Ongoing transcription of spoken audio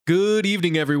Good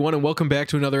evening, everyone, and welcome back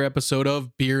to another episode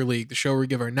of Beer League, the show where we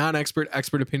give our non-expert,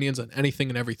 expert opinions on anything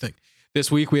and everything.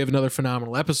 This week, we have another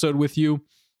phenomenal episode with you.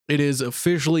 It is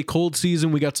officially cold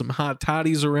season. We got some hot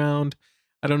toddies around.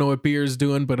 I don't know what beer's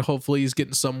doing, but hopefully he's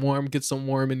getting some warm. Get some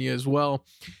warm in you as well.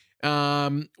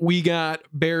 We got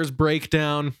Bears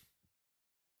breakdown.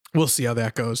 We'll see how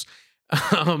that goes.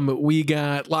 We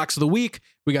got locks of the week.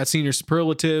 We got senior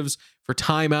superlatives for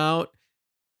timeout.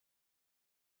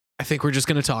 I think we're just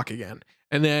going to talk again.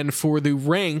 And then for the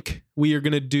rank, we are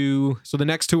going to do, so the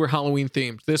next two are Halloween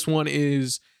themed. This one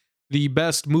is the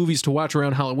best movies to watch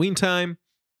around Halloween time.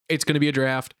 It's going to be a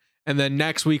draft. And then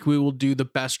next week, we will do the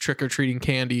best trick-or-treating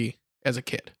candy as a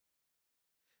kid.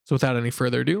 So without any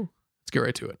further ado, let's get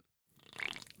right to it.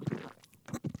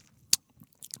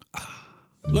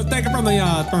 Let's take it from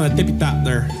the tippy top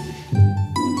there.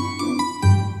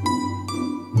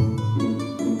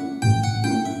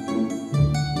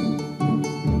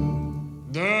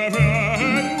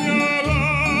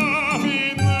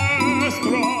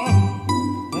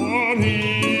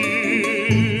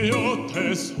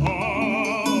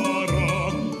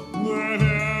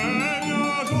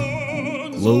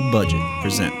 Low Budget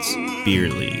presents Beer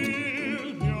League.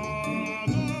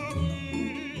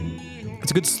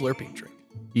 It's a good slurping drink.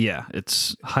 Yeah,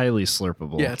 it's highly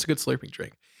slurpable. Yeah, it's a good slurping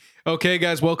drink. Okay,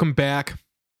 guys, welcome back.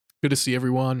 Good to see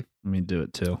everyone. Let me do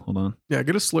it too. Hold on. Yeah,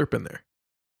 get a slurp in there.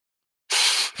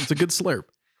 It's a good slurp.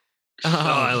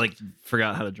 I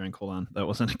forgot how to drink. Hold on. That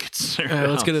wasn't a good slurp. All right,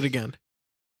 let's get it again.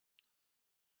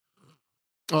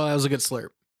 Oh, that was a good slurp.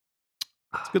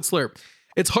 It's a good slurp.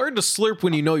 It's hard to slurp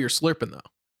when you know you're slurping, though.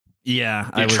 Yeah,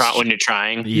 when you're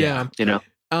trying. Yeah. You know,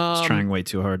 I was trying way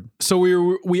too hard. So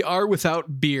we are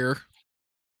without beer,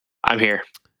 I'm here.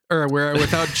 or we're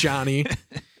without Johnny.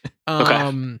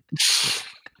 Okay.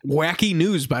 Wacky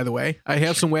news, by the way. I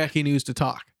have some wacky news to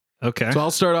talk. Okay. So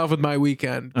I'll start off with my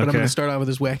weekend, but I'm Okay. going to start off with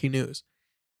this wacky news.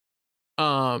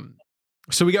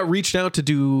 So we got reached out to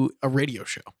do a radio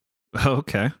show,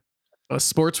 Okay. a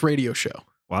sports radio show.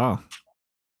 Wow.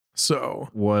 So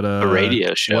What A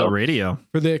radio show. What radio?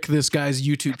 for this guy's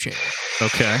YouTube channel.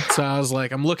 Okay. So I was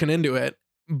like, I'm looking into it,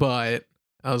 but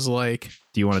I was like,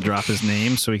 Do you want to drop his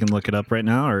name so we can look it up right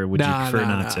now, or would you prefer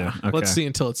not to? Okay. Let's see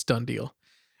until it's done deal.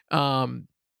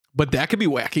 But that could be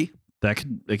wacky.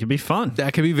 It could be fun.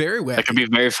 That could be very wacky. That could be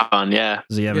very fun. Yeah.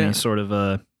 Does he have Yeah. any sort of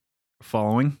a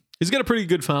following? He's got a pretty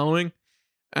good following.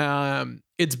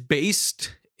 It's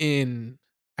based in,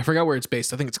 I forgot where it's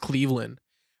based. I think it's Cleveland.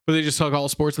 But they just talk all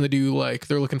sports and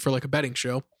they're looking for like a betting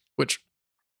show, which,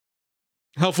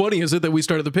 how funny is it that we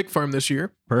started the Pick Farm this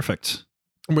year? Perfect.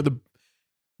 And we're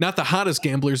not the hottest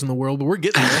gamblers in the world, but we're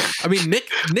getting there. I mean, Nick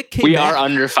came We back. are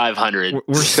under 500.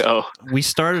 So We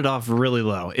started off really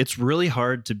low. It's really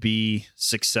hard to be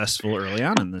successful early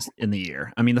on in the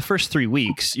year. I mean, the first 3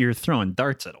 weeks, you're throwing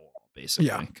darts at a wall, basically.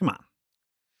 Yeah. Come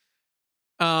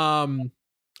on.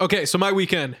 Okay, so my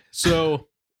weekend. So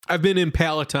I've been in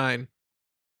Palatine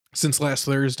since last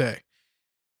Thursday.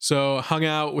 So hung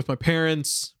out with my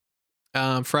parents.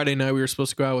 Friday night we were supposed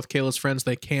to go out with Kayla's friends.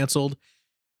 They canceled.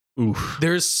 Oof.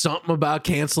 There's something about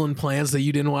canceling plans that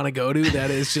you didn't want to go to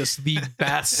that is just the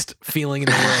best feeling in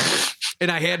the world. And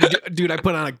I had to I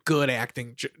put on a good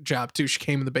acting job too. She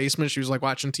came in the basement. She was like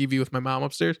watching TV with my mom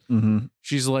upstairs. Mm-hmm.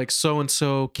 She's like,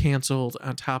 so-and-so canceled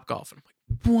on Topgolf. And I'm like,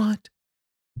 what?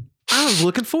 I was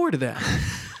looking forward to that.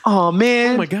 oh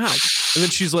man. Oh my God. And then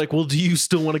she's like, well, do you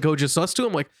still want to go just us two?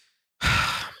 I'm like,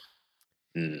 I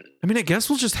mean, I guess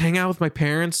we'll just hang out with my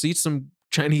parents, eat some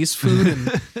Chinese food,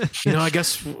 and, I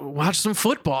guess watch some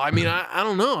football. I mean, I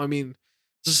don't know. I mean,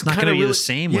 It's not going to be the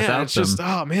same without it's them. just,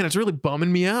 oh man, it's really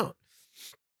bumming me out.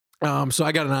 So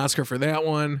I got an Oscar for that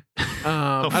one. I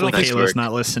Hopefully don't think, Kayla's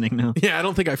not listening now. yeah, I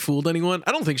don't think I fooled anyone.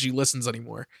 I don't think she listens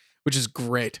anymore, which is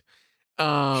great.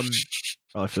 Probably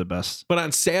for the best. But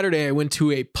on Saturday, I went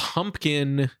to a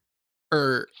pumpkin,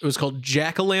 or it was called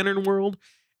Jack-o'-lantern World,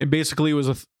 and basically it was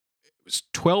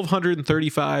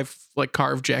 1,235 like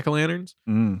carved jack-o'-lanterns.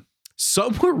 Mm.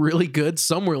 Some were really good.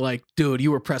 Some were like, dude,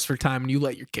 you were pressed for time and you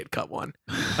let your kid cut one.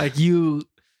 Like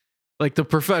the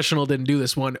professional didn't do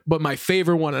this one. But my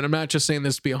favorite one, and I'm not just saying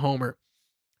this to be a homer,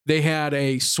 they had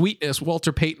a Sweetness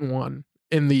Walter Payton one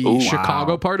in the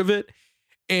Chicago part of it.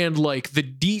 And like the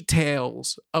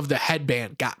details of the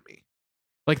headband got me.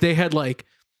 Like they had like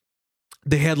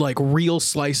real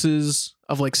slices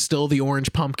of like still the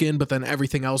orange pumpkin, but then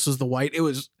everything else was the white. It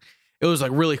was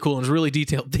like really cool. It was really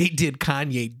detailed. They did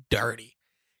Kanye dirty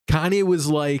Kanye was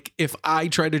like, if I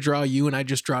tried to draw you and I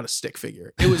just drawed a stick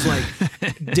figure. It was like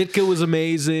Ditka was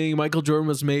amazing, Michael Jordan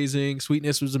was amazing,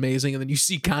 Sweetness was amazing, and then you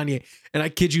see Kanye, and I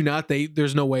kid you not,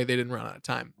 there's no way they didn't run out of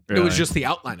time. It was Really? just the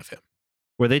outline of him.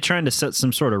 Were they trying to set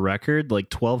some sort of record?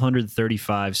 Like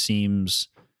 1,235 seems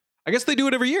I guess they do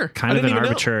it every year. kind of an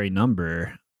arbitrary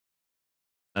number.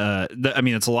 I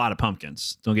mean, it's a lot of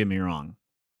pumpkins. Don't get me wrong.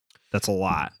 That's a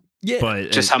lot. Yeah.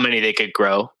 But Just how many they could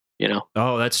grow, you know?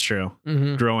 oh, that's true.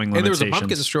 Mhm. Growing And there was limitations. a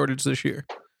pumpkin shortage this year.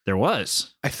 There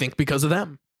was. I think because of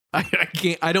them. I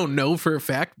can't. I don't know for a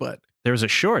fact, but There was a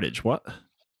shortage. What?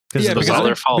 yeah, it was because all of,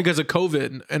 their fault. because of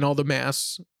COVID and all the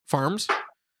mass farms.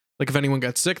 Like if anyone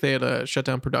got sick, they had to shut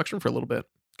down production for a little bit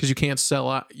because you can't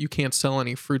sell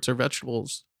any fruits or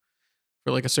vegetables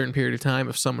for like a certain period of time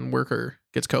if someone worker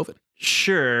gets COVID.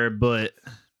 Sure, but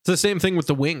It's the same thing with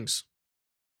the wings.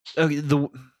 okay,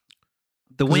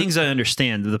 the wings I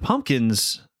understand. The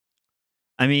pumpkins,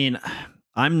 I mean,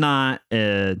 I'm not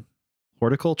a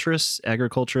horticulturist,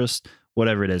 agriculturist,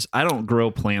 whatever it is. I don't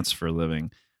grow plants for a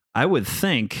living. I would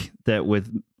think that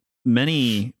with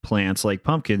many plants like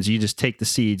pumpkins, you just take the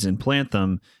seeds and plant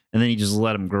them and then you just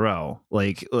let them grow.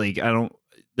 Like I don't,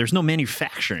 there's no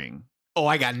manufacturing Oh,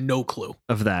 I got no clue.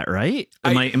 of that, right?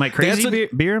 Am I crazy?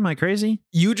 that's Beer? Am I crazy?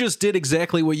 You just did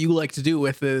exactly what you like to do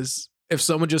with is if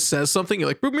someone just says something, you're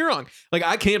like, prove me wrong. Like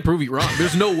I can't prove you wrong.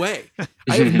 There's no way.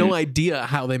 I have no idea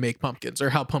how they make pumpkins or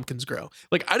how pumpkins grow.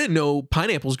 Like I didn't know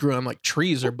pineapples grew on like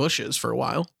trees or bushes for a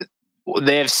while.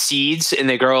 They have seeds and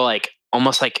they grow like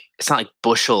almost like it's not like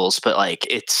bushels, but like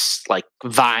it's like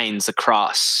vines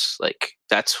across. Like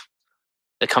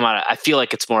they come out. I feel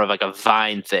like it's more of like a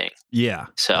vine thing. Yeah.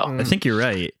 So I think you're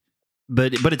right,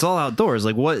 but it's all outdoors.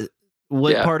 Like what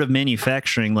Yeah. part of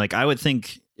manufacturing? Like I would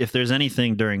think if there's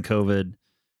anything during COVID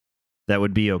that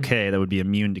would be okay, that would be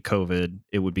immune to COVID,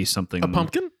 it would be something A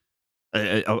pumpkin?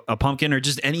 a pumpkin, or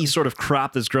just any sort of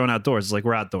crop that's grown outdoors. It's like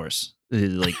we're outdoors.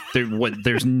 Like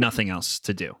there's nothing else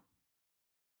to do.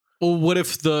 Well, what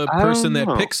if the I person don't that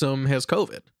know. picks them has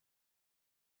COVID?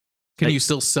 Can Like- you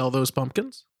still sell those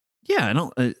pumpkins? Yeah, I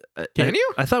don't. Can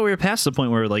you? I thought we were past the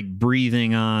point where like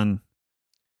breathing on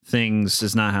things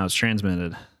is not how it's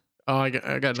transmitted. Oh, I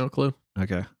got no clue.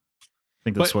 Okay. I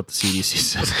think that's But- what the CDC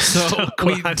says. So,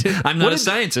 we did- I'm what not a did-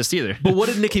 scientist either. But what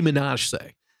did Nicki Minaj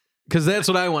say? Because that's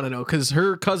what I want to know. Because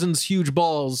her cousin's huge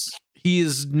balls, he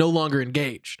is no longer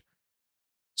engaged.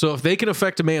 So if they can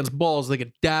affect a man's balls, they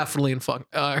can definitely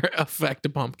affect a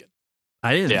pumpkin.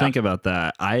 I didn't Yeah. think about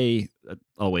that.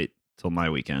 I'll wait till my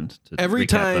weekend. To Every recap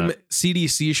time that.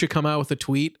 CDC should come out with a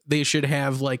tweet, they should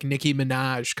have like Nicki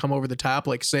Minaj come over the top,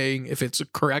 like saying if it's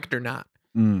correct or not.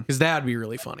 Mm. Because that'd be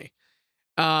really funny.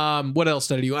 What else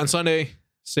did I do on Sunday?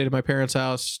 Stayed at my parents'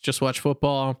 house, just watched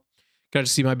football. Got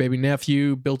to see my baby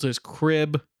nephew, built his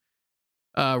crib.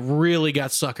 Really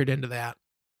got suckered into that.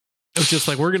 It was just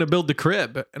like, we're gonna build the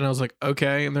crib, and I was like,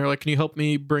 okay. And they're like, can you help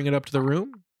me bring it up to the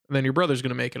room? And then your brother's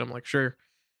gonna make it. I'm like, sure.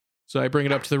 So I bring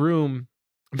it up to the room.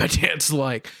 My dad's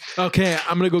like, okay,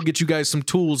 I'm gonna go get you guys some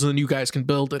tools, and then you guys can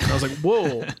build it. And I was like,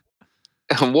 whoa.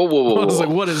 whoa. I was like,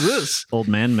 what is this? Old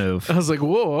man move. I was like,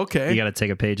 whoa, okay. You got to take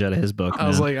a page out of his book. I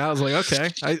was man. like, okay,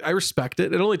 I respect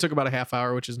it. It only took about a half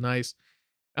hour, which is nice.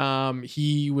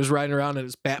 He was riding around in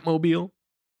his Batmobile.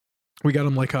 We got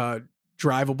him like a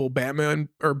drivable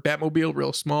Batmobile,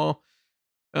 real small.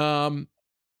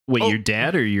 Wait, oh. your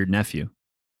dad or your nephew?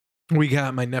 We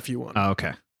got my nephew one. Oh,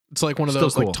 okay. It's like one of still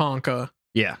those cool. like Tonka.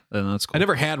 Yeah, then that's cool. I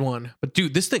never had one, but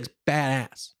dude, this thing's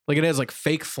badass. Like it has like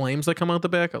fake flames that come out the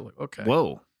back. I was like, okay.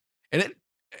 Whoa, And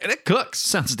it cooks.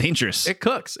 sounds dangerous. It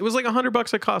cooks. It was like $100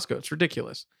 at Costco. It's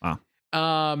ridiculous. Wow.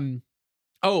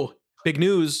 Oh, big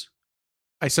news.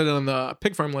 I said it on the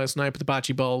pig farm last night, but the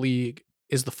Bocce Ball League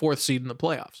is the 4th seed in the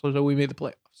playoffs. So we made the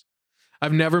playoffs.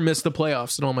 I've never missed the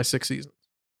playoffs in all my 6 seasons.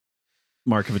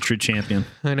 Mark of a true champion.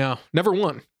 I know. Never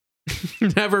won.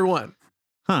 Never won.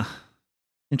 Huh.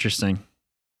 Interesting.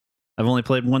 I've only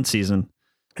played one season,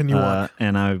 And you won.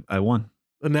 and I won.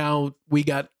 And now we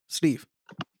got Steve.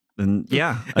 And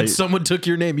yeah, And someone took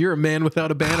your name. You're a man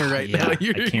without a banner right yeah, now. I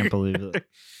can't believe it.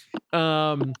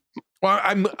 Well,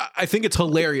 I think it's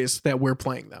hilarious that we're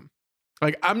playing them.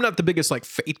 Like, I'm not the biggest like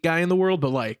fate guy in the world, but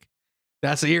like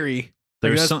that's eerie.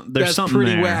 Like, There's that's something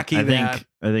pretty there. wacky.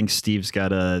 I think Steve's got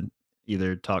to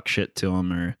either talk shit to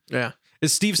him or. Yeah.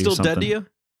 Is Steve Do still dead to something. you?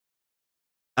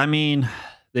 I mean,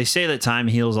 they say that time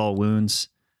heals all wounds.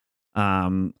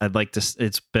 I'd like to.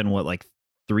 It's been what, like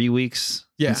 3 weeks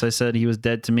Yeah. since I said he was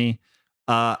dead to me.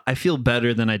 I feel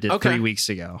better than I did Okay. 3 weeks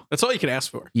ago. That's all you can ask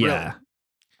for. Yeah,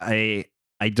 I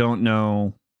don't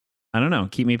know I don't know.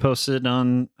 Keep me posted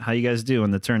on how you guys do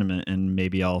in the tournament, and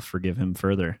maybe I'll forgive him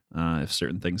further if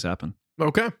certain things happen.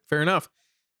 Okay, fair enough.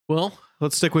 Well,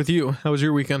 let's stick with you. How was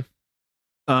your weekend?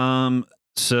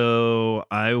 So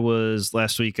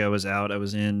last week I was out. I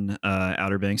was in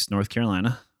Outer Banks, North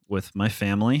Carolina with my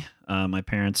family, my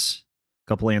parents, a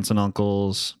couple aunts and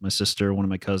uncles, my sister, one of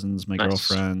my cousins, my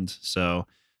girlfriend. So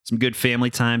some good family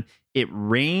time. It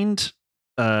rained.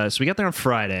 So we got there on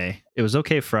Friday. It was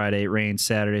okay Friday. It rained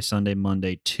Saturday, Sunday,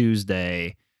 Monday,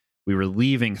 Tuesday. We were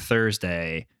leaving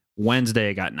Thursday.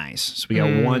 Wednesday it got nice. So we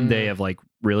got one day of like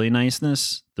really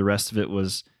niceness. The rest of it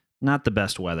was not the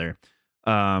best weather.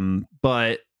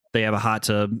 But they have a hot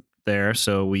tub there,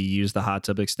 so we used the hot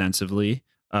tub extensively.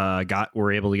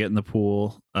 Were able to get in the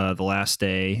pool the last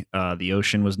day. The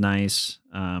ocean was nice.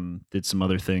 Did some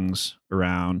other things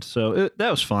around, so that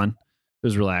was fun. It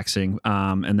was relaxing.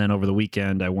 And then over the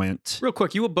weekend, I went. Real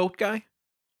quick, you a boat guy?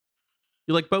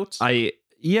 You like boats? I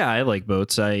like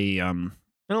boats. I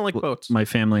don't like boats. My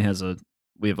family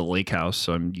we have a lake house,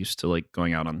 so I'm used to like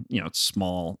going out on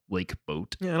small lake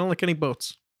boat. Yeah, I don't like any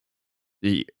boats.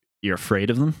 You're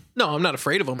afraid of them? No, I'm not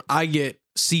afraid of them. I get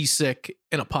seasick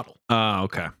in a puddle. Oh,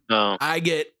 okay. Oh, I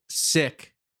get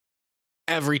sick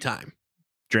every time.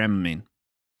 Dramamine.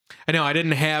 I know I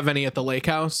didn't have any at the lake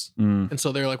house. And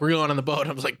so they're like, we're going on the boat.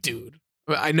 I was like, dude,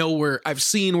 I've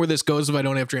seen where this goes if I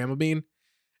don't have Dramamine.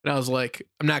 And I was like,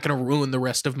 I'm not going to ruin the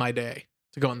rest of my day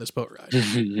to go on this boat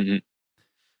ride.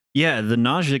 Yeah, the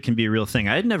nausea can be a real thing.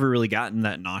 I had never really gotten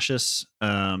that nauseous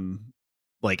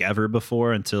like ever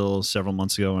before until several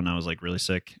months ago when I was like really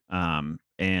sick.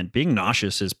 And being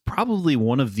nauseous is probably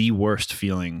one of the worst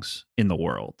feelings in the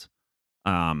world.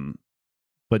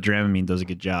 But Dramamine does a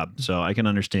good job. So I can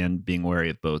understand being wary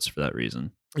of boats for that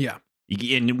reason. Yeah.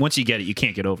 And once you get it, you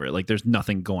can't get over it. Like there's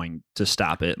nothing going to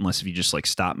stop it unless if you just like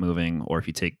stop moving or if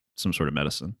you take some sort of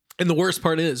medicine. And the worst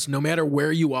part is no matter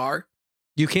where you are,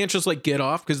 you can't just like get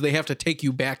off because they have to take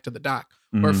you back to the dock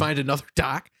or find another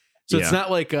dock. So it's not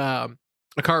like a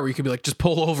car where you can be like, just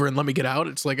pull over and let me get out.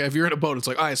 It's like if you're in a boat, it's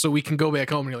like, all right, so we can go back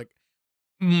home. And you're like,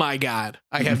 my God,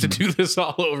 I have to do this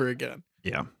all over again.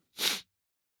 Yeah.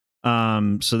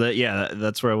 So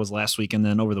that's where I was last week. And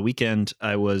then over the weekend,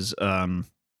 I was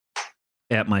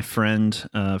at my friend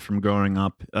from growing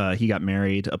up. He got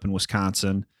married up in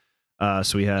Wisconsin.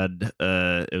 So we had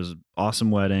it was an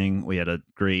awesome wedding. We had a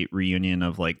great reunion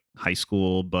of like high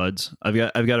school buds. I've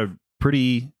got a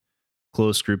pretty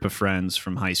close group of friends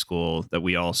from high school that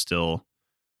we all still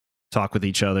talk with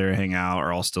each other, hang out,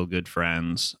 are all still good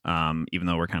friends, even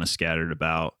though we're kind of scattered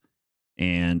about.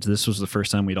 And this was the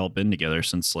first time we'd all been together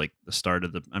since like the start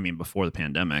of before the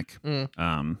pandemic,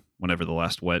 whenever the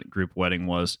last group wedding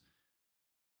was.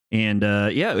 And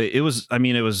it was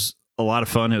a lot of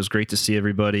fun. It was great to see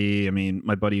everybody. I mean,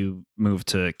 my buddy who moved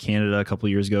to Canada a couple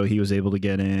of years ago, he was able to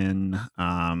get in.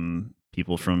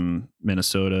 People from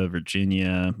Minnesota,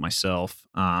 Virginia, myself.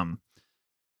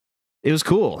 It was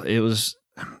cool. It was,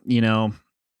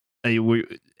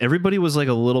 everybody was like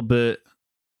a little bit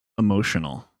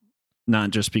emotional,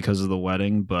 not just because of the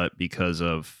wedding, but because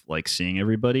of like seeing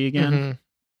everybody again.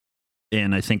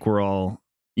 And I think we're all,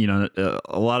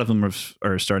 a lot of them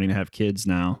are starting to have kids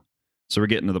now. So we're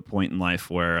getting to the point in life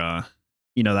where,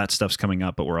 that stuff's coming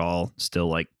up, but we're all still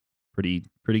like pretty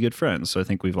good friends. So I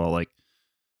think we've all like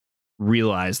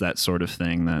realized that sort of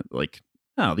thing that like,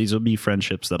 oh, these will be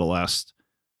friendships that'll last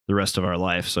the rest of our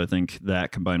life. So I think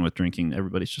that combined with drinking,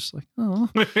 everybody's just like, oh,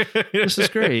 this is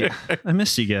great. I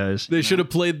miss you guys. They should have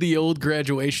played the old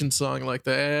graduation song like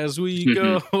the As We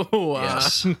Go On.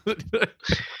 Yes.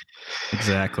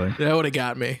 Exactly. That would have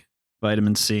got me.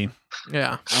 Vitamin C.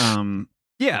 Yeah.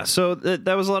 Yeah, so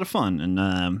that was a lot of fun.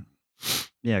 And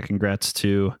congrats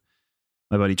to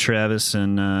my buddy Travis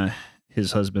and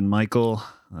his husband Michael.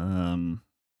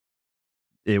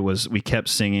 We kept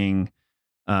singing.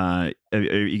 Are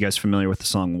you guys familiar with the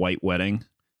song White Wedding?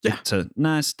 Yeah. It's a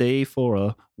nice day for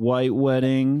a white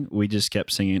wedding. We just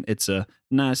kept singing, it's a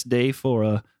nice day for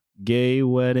a gay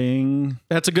wedding.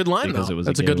 That's a good line, because though. It was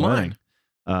That's a a good wedding.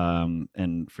 line.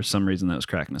 And for some reason that was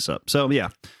cracking us up. So yeah,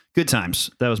 good times.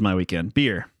 That was my weekend.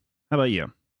 Beer. How about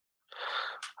you?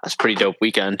 That's a pretty dope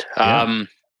weekend. Yeah.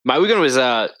 My weekend was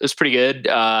it was pretty good.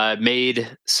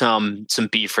 Made some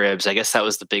beef ribs. I guess that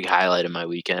was the big highlight of my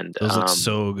weekend. Those look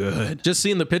so good. Just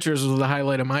seeing the pictures was the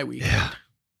highlight of my weekend. Yeah.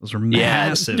 Those were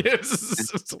massive.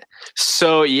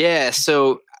 So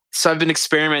I've been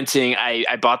experimenting.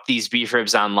 I bought these beef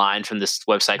ribs online from this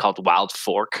website called Wild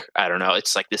Fork. I don't know.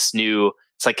 It's like this new.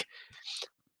 It's like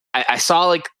I saw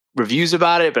like reviews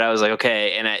about it, but I was like,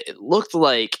 okay, and it looked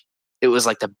like it was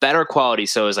like the better quality.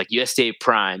 So it was like USDA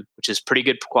Prime, which is pretty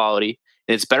good quality,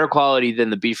 and it's better quality than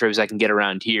the beef ribs I can get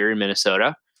around here in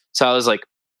Minnesota. So I was like,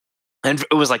 and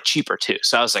it was like cheaper too.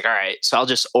 So I was like, all right, so I'll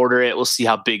just order it. We'll see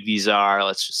how big these are.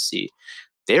 Let's just see.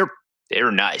 They're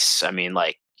nice. I mean,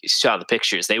 like you saw the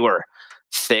pictures. They were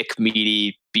thick,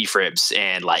 meaty beef ribs,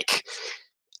 and like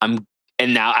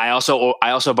and now I also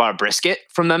bought a brisket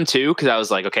from them too, because I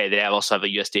was like, okay, they also have a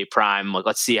USDA Prime. Like,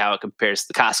 let's see how it compares to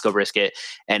the Costco brisket,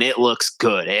 and it looks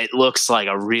good. It looks like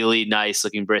a really nice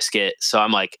looking brisket. So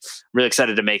I'm like really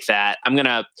excited to make that. I'm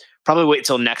gonna probably wait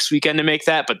till next weekend to make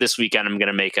that, but this weekend I'm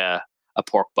gonna make a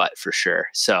pork butt for sure.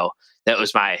 So that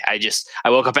was I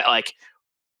woke up at like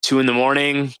 2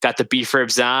 a.m, got the beef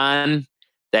ribs on.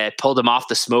 That pulled them off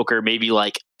the smoker maybe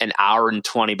like an hour and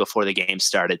 20 before the game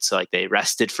started. So like they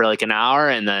rested for like an hour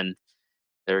and then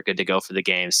they were good to go for the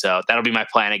game. So that'll be my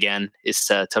plan again, is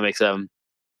to make them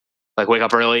like wake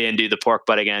up early and do the pork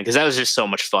butt again, because that was just so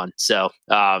much fun. So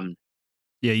yeah,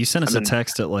 you sent us a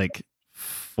text at like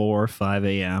 4 or 5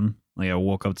 a.m. Like I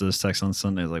woke up to this text on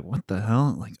Sunday. I was like, what the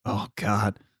hell? Like, oh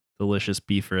God, delicious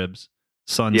beef ribs.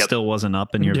 Sun still wasn't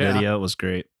up in your video. It was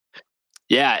great.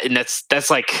 Yeah, and that's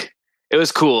like, it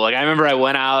was cool. Like I remember I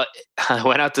went out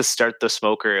to start the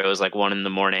smoker. It was like 1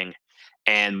 a.m,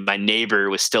 and my neighbor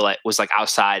was like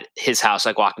outside his house,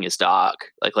 like walking his dog,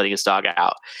 like letting his dog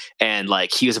out. And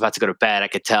like he was about to go to bed, I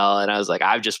could tell. And I was like,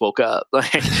 I've just woke up.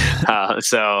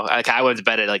 So like I went to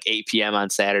bed at like 8 p.m. on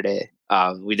Saturday.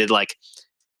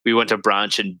 We went to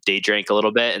brunch and day drank a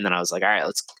little bit. And then I was like, all right,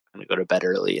 I'm gonna go to bed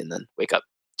early and then wake up,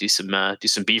 do some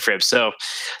beef ribs. So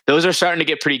those are starting to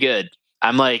get pretty good.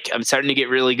 I'm starting to get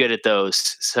really good at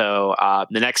those. So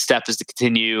the next step is to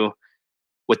continue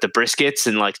with the briskets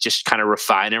and like just kind of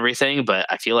refine everything. But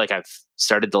I feel like I've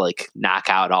started to like knock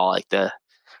out all like the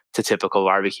typical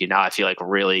barbecue. Now I feel like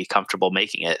really comfortable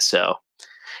making it. So,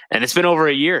 and it's been over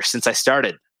a year since I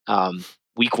started.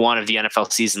 Week 1 of the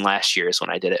NFL season last year is when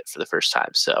I did it for the first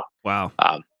time. So wow,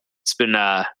 it's been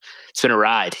a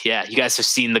ride. Yeah, you guys have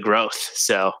seen the growth.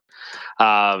 So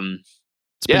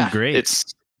it's been great.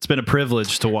 It's been a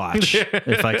privilege to watch,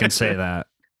 if I can say that.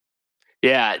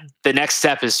 Yeah. The next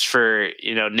step is for,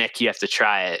 Nick, you have to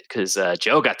try it, because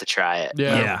Joe got to try it.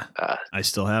 Yeah. I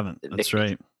still haven't. That's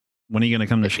right. When are you going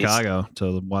to come to Chicago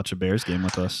to watch a Bears game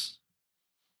with us?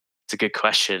 It's a good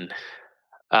question.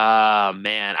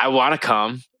 Man, I want to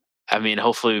come. I mean,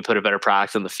 hopefully we put a better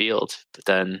product on the field, but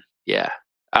then, yeah.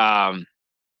 I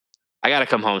got to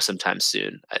come home sometime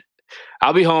soon.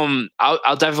 I'll be home.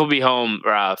 I'll definitely be home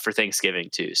for Thanksgiving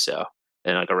too. So,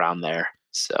 and like around there.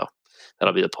 So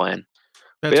that'll be the plan.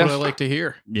 That's what I like to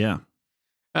hear. Yeah.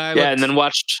 And then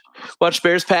watch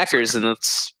Bears Packers, and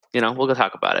we'll go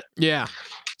talk about it. Yeah.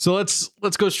 So let's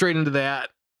go straight into that.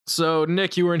 So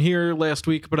Nick, you weren't here last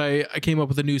week, but I came up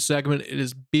with a new segment. It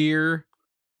is Beers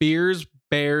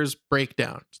Bears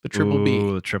Breakdown. It's the Triple B.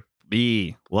 The Triple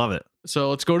B. Love it.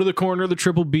 So let's go to the corner, the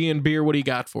Triple B and beer. What do you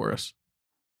got for us?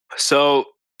 So,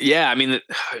 yeah, I mean,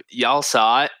 y'all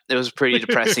saw it. It was a pretty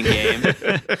depressing game.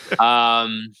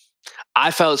 I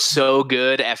felt so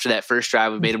good after that first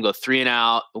drive. We made them go 3 and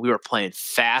out. We were playing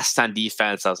fast on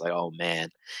defense. I was like, oh,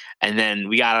 man. And then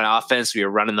we got on offense. We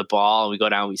were running the ball, and we go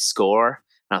down, we score.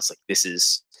 And I was like,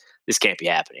 this can't be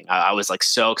happening. I was like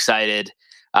so excited.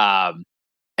 And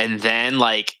then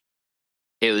like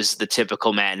it was the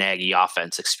typical Matt Nagy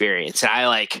offense experience.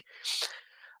 And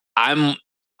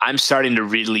I'm starting to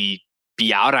really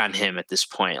be out on him at this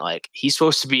point. Like he's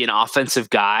supposed to be an offensive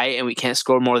guy, and we can't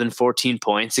score more than 14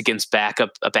 points against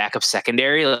a backup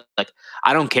secondary. Like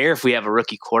I don't care if we have a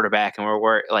rookie quarterback and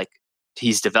we're like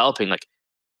he's developing. Like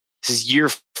this is year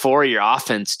 4 of your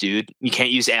offense, dude. You can't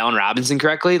use Allen Robinson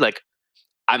correctly. Like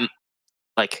I'm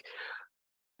like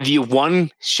the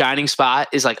one shining spot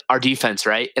is like our defense,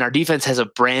 right? And our defense has a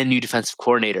brand new defensive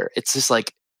coordinator. It's just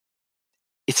like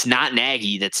it's not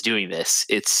Nagy that's doing this.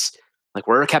 It's like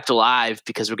we're kept alive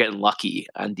because we're getting lucky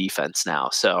on defense now.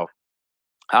 So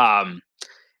the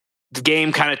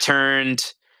game kind of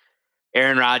turned.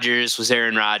 Aaron Rodgers was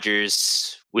Aaron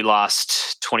Rodgers. We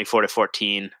lost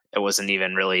 24-14. It wasn't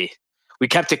even really, we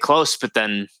kept it close, but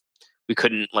then we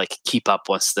couldn't like keep up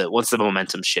once the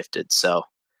momentum shifted. So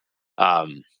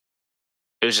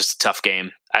it was just a tough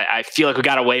game. I feel like we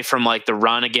got away from like the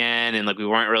run again, and like we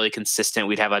weren't really consistent.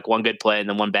 We'd have like one good play and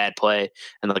then one bad play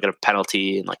and then like a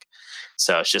penalty, and like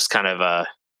so it's just kind of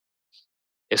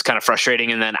it's kind of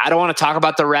frustrating. And then I don't want to talk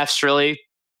about the refs really.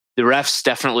 The refs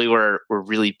definitely were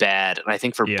really bad, and I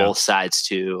think for both sides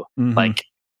too. Mm-hmm.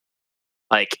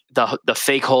 Like the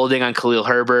fake holding on Khalil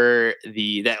Herbert,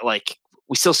 that like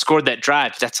we still scored that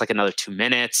drive. That's like another 2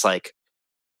 minutes, like,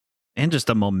 and just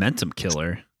a momentum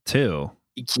killer too.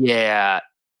 Yeah.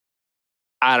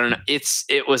 I don't know.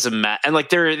 It was a mess. And like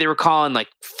they were calling like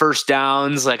first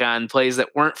downs, like on plays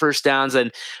that weren't first downs.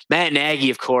 And Matt Nagy,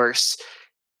 of course,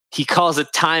 he calls a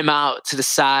timeout to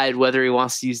decide whether he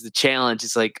wants to use the challenge.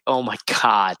 It's like, oh my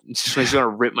God, he's going to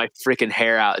rip my freaking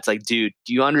hair out. It's like, dude,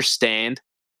 do you understand?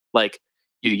 Like,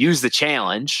 you use the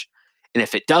challenge, and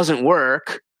if it doesn't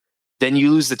work, then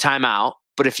you lose the timeout.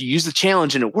 But if you use the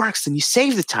challenge and it works, then you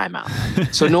save the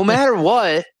timeout. So no matter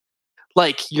what,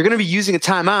 like, you're going to be using a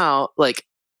timeout. Like,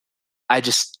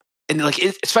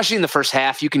 especially in the first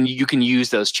half, you can use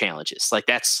those challenges. Like,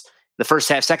 that's the first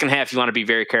half. Second half, you want to be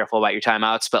very careful about your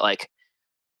timeouts. But like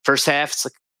first half, it's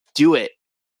like, do it.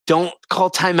 Don't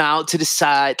call timeout to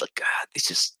decide. Like, God, it's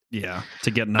just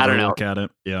to get another look at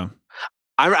it. Yeah.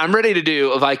 I'm ready to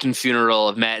do a Viking funeral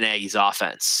of Matt Nagy's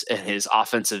offense and his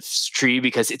offensive tree,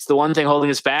 because it's the one thing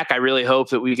holding us back. I really hope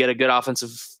that we get a good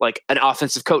an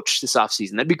offensive coach this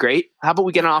offseason. That'd be great. How about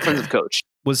we get an offensive coach?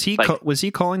 Was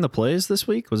he calling the plays this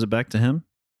week? Was it back to him?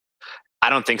 I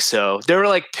don't think so. There were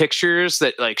like pictures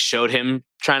that like showed him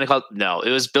trying to call. No, it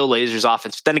was Bill Lazor's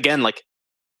offense. But then again, like,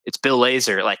 it's Bill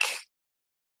Lazor. Like,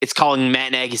 it's calling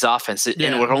Matt Nagy's offense,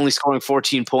 and we're only scoring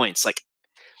 14 points. Like,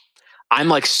 I'm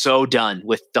like so done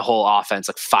with the whole offense.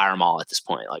 Like, fire them all at this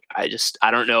point. Like,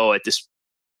 I don't know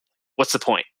what's the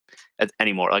point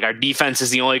anymore? Like, our defense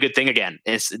is the only good thing again.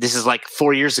 This is like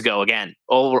 4 years ago again,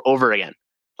 over again.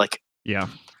 Like, yeah,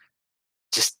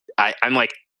 just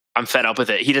I'm fed up with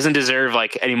it. He doesn't deserve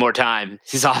like any more time.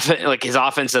 His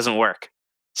offense doesn't work.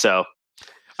 So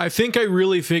I think I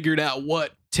really figured out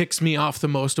what ticks me off the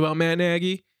most about Matt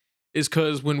Nagy is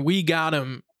because when we got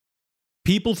him,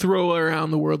 people throw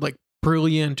around the word like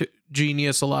brilliant,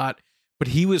 genius a lot, but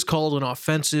he was called an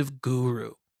offensive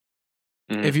guru.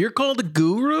 If you're called a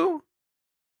guru,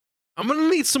 I'm going to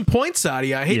need some points out of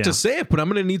you. I hate to say it, but I'm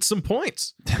going to need some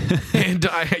points. And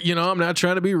I'm not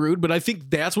trying to be rude, but I think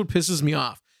that's what pisses me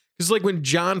off. Because like when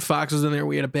John Fox was in there,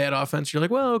 we had a bad offense. You're like,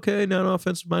 well, okay, not an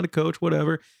offensive minded coach,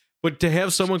 whatever. But to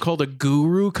have someone called a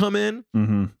guru come in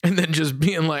and then just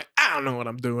being like, I don't know what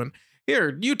I'm doing.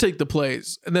 Here, you take the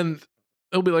plays. And then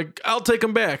he'll be like, I'll take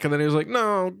them back. And then he was like,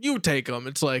 no, you take them.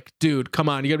 It's like, dude, come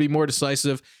on. You got to be more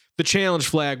decisive. The challenge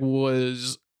flag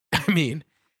was,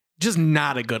 just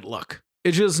not a good look.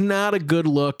 It's just not a good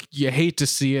look. You hate to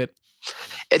see it.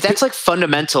 That's like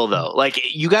fundamental though. Like,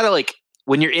 you got to like,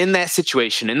 when you're in that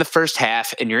situation in the first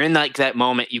half and you're in like that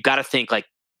moment, you got to think like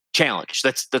challenge.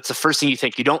 That's the first thing you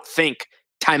think. You don't think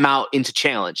timeout into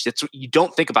challenge. You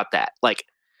don't think about that. Like,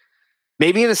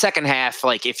 maybe in the second half,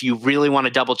 like if you really want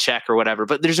to double check or whatever,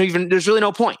 but there's really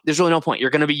no point. There's really no point. You're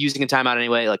going to be using a timeout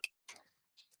anyway. Like,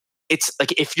 it's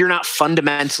like, if you're not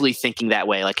fundamentally thinking that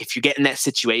way, like if you get in that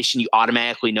situation, you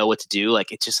automatically know what to do.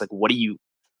 Like, it's just like, why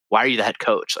are you the head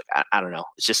coach? Like, I don't know.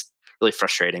 It's just really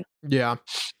frustrating. Yeah.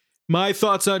 My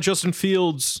thoughts on Justin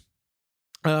Fields.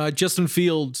 Justin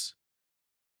Fields,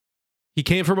 he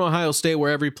came from Ohio State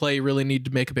where every play you really need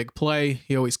to make a big play.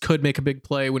 He always could make a big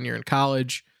play when you're in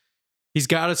college. He's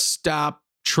got to stop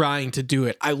trying to do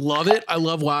it. I love it. I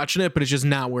love watching it, but it's just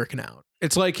not working out.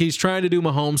 It's like he's trying to do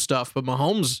Mahomes stuff, but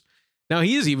Mahomes, now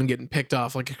he is even getting picked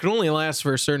off. Like, it could only last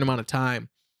for a certain amount of time.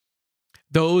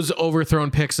 Those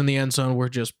overthrown picks in the end zone were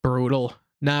just brutal.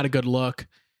 Not a good look.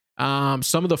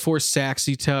 Some of the forced sacks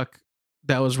he took,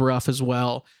 that was rough as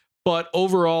well. But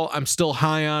overall, I'm still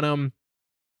high on him.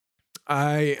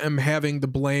 I am having the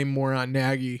blame more on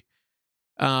Nagy.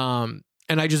 And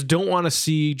I just don't want to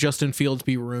see Justin Fields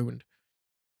be ruined.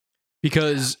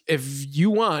 Because if you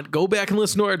want, go back and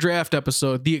listen to our draft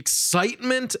episode. The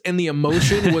excitement and the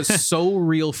emotion was so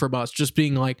real from us, just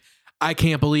being like, I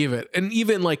can't believe it. And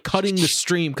even like cutting the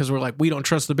stream because we're like, we don't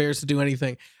trust the Bears to do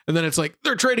anything. And then it's like,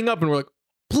 they're trading up and we're like,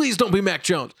 please don't be Mac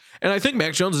Jones. And I think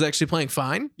Mac Jones is actually playing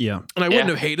fine. Yeah. And I wouldn't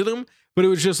have hated him, but it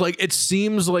was just like, it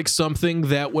seems like something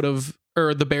that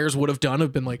the Bears would have done,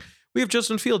 have been like, we have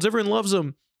Justin Fields, everyone loves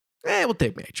him. We'll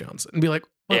take Mac Jones. And be like,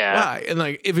 why? And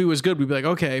like, if he was good, we'd be like,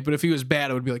 okay. But if he was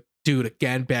bad, it would be like, dude,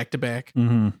 again, back to back.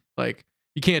 Like,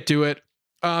 you can't do it.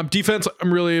 Defense,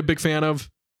 I'm really a big fan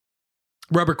of.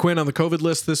 Robert Quinn on the COVID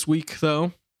list this week,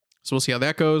 though. So we'll see how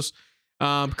that goes.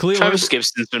 Travis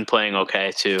Gibson's been playing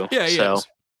okay, too. Yeah, he is.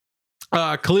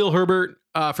 Khalil Herbert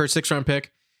for a 6th-round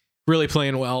pick, really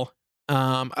playing well.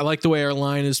 I like the way our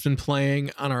line has been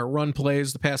playing on our run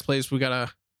plays. The pass plays, we got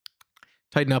to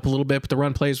tighten up a little bit, but the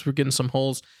run plays, we're getting some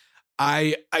holes.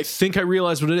 I think I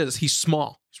realized what it is. He's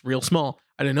small. He's real small.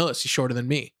 I didn't know this. He's shorter than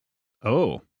me.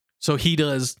 Oh. So he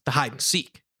does the hide and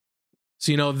seek.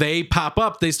 So, they pop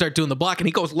up, they start doing the block, and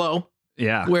he goes low.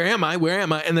 Yeah. Where am I? Where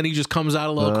am I? And then he just comes out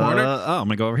a little corner. I'm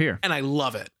gonna go over here. And I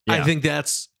love it. Yeah. I think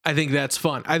that's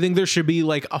fun. I think there should be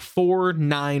like a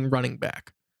 4-9 running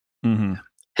back Mm-hmm.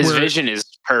 His Where- vision is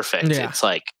perfect. Yeah. It's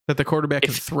like that the quarterback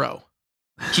can If- throw.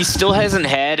 he still hasn't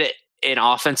had an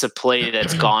offensive play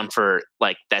that's gone for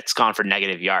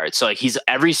negative yards. So like he's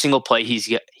every single play he's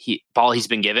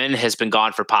been given has been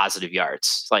gone for positive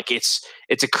yards. Like it's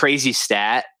a crazy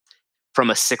stat from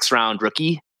a 6th round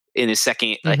rookie in his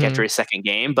second, like Mhm. after his second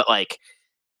game, but like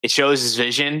it shows his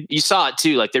vision. You saw it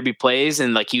too. Like there'd be plays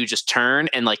and like he would just turn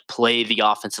and like play the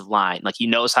offensive line. Like he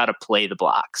knows how to play the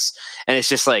blocks. And it's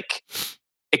just like,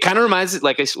 it kind of reminds,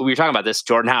 like we were talking about this,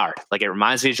 Jordan Howard. Like it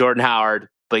reminds me of Jordan Howard,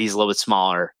 but he's a little bit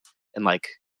smaller and like,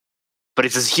 but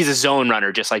he's a zone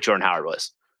runner just like Jordan Howard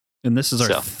was. And this is our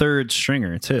So. 3rd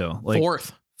stringer too. Like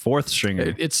 4th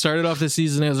stringer. It started off this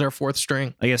season as our 4th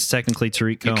string. I guess technically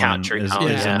Tariq You Cohen count Tariq is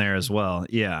Cohen, in yeah. there as well.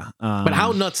 Yeah. But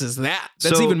how nuts is that?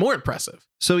 That's so- even more impressive.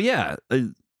 So yeah,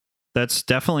 that's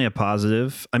definitely a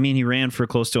positive. I mean, he ran for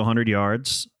close to 100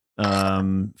 yards.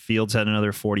 Fields had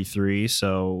another 43,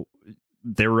 so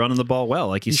they're running the ball well,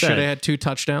 like you He should said. have had 2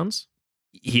 touchdowns.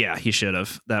 Yeah, he should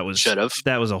have. That was Should've.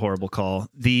 That was a horrible call.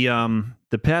 The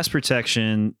pass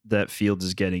protection that Fields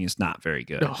is getting is not very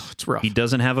good. Oh, it's rough. He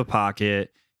doesn't have a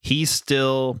pocket. He's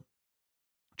still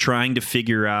trying to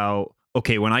figure out,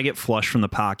 okay, when I get flush from the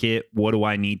pocket, what do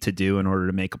I need to do in order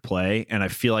to make a play? And I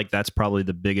feel like that's probably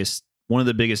one of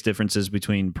the biggest differences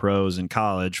between pros and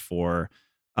college for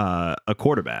a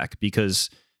quarterback, because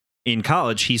in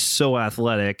college, he's so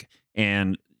athletic,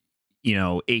 and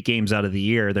 8 games out of the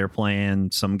year, they're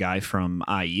playing some guy from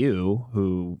IU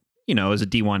who, is a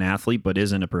D1 athlete, but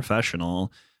isn't a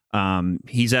professional.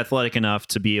 He's athletic enough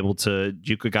to be able to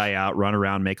juke a guy out, run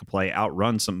around, make a play,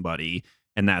 outrun somebody,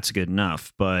 and that's good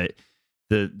enough. But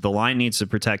the line needs to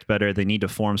protect better. They need to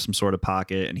form some sort of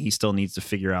pocket, and he still needs to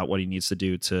figure out what he needs to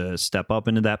do to step up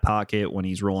into that pocket when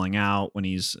he's rolling out, when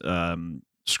he's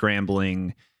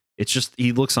scrambling. It's just,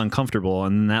 he looks uncomfortable,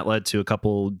 and that led to a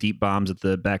couple deep bombs at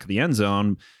the back of the end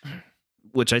zone,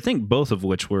 which I think both of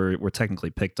which were technically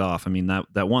picked off. I mean,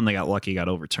 that one they got lucky, got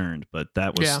overturned, but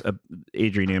that was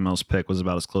Adrian Amos' pick was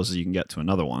about as close as you can get to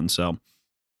another one. So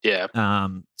Yeah.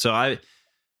 so I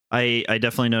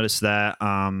definitely noticed that.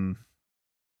 I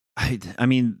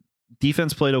mean,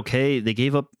 defense played okay. They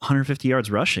gave up 150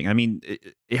 yards rushing. I mean,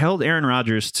 it held Aaron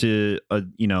Rodgers to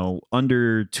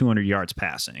under 200 yards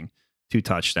passing, 2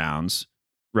 touchdowns.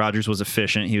 Rodgers was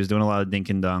efficient. He was doing a lot of dink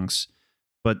and dunks.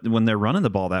 But when they're running the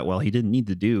ball that well, he didn't need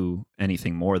to do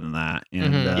anything more than that.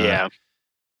 And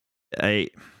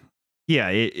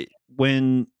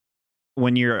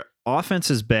when your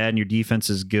offense is bad and your defense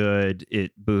is good,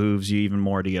 it behooves you even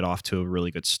more to get off to a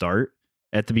really good start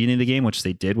at the beginning of the game, which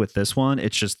they did with this one.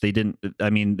 It's just they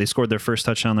scored their first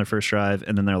touchdown, their first drive,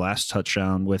 and then their last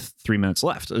touchdown with 3 minutes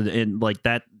left. And like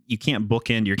that, you can't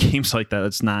bookend your games like that.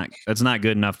 That's not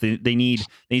good enough. They need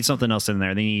something else in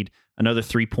there. They need another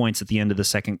 3 points at the end of the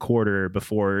second quarter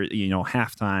before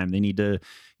halftime. They need to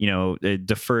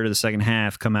defer to the second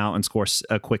half, come out and score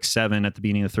a quick 7 at the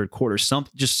beginning of the third quarter.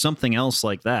 Something else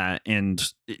like that. And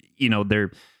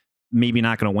they're maybe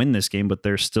not going to win this game, but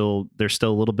they're still a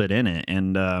little bit in it.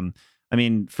 And I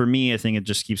mean, for me, I think it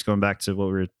just keeps going back to what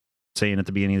we were saying at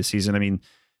the beginning of the season. I mean,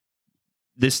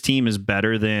 this team is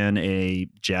better than a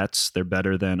Jets. They're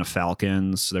better than a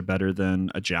Falcons. They're better than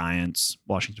a Giants,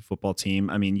 Washington football team.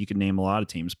 I mean, you could name a lot of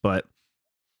teams, but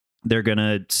they're going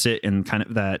to sit in kind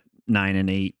of that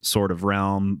 9-8 sort of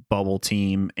realm, bubble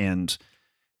team. And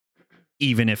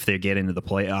even if they get into the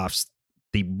playoffs,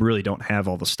 they really don't have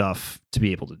all the stuff to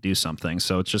be able to do something.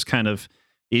 So it's just kind of,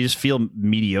 you just feel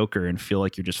mediocre and feel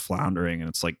like you're just floundering, and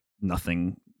it's like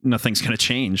nothing's going to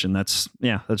change. And that's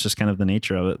just kind of the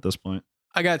nature of it at this point.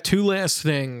 I got 2 last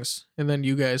things, and then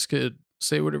you guys could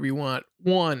say whatever you want.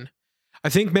 1, I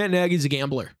think Matt Nagy's a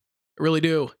gambler. I really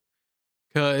do.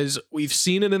 Because we've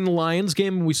seen it in the Lions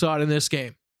game, and we saw it in this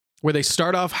game, where they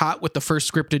start off hot with the first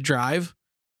scripted drive.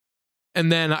 And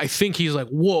then I think he's like,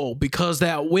 whoa, because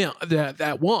that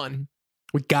won,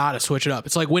 we got to switch it up.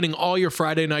 It's like winning all your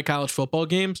Friday night college football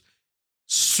games.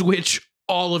 Switch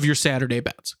all of your Saturday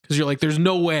bets, because you're like, there's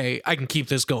no way I can keep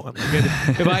this going.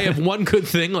 Like, if I have one good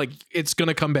thing, like, it's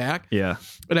gonna come back. Yeah.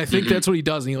 And I think that's what he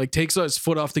does. And he like takes his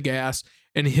foot off the gas,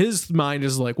 and his mind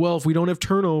is like, well, if we don't have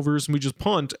turnovers and we just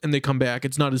punt and they come back,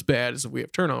 it's not as bad as if we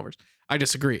have turnovers. I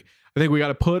disagree. I think we got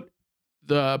to put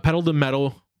the pedal to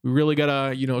metal. We really got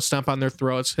to stomp on their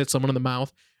throats, hit someone in the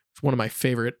mouth. It's one of my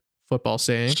favorite football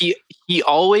saying. He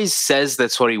always says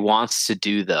that's what he wants to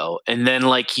do though, and then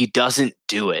like he doesn't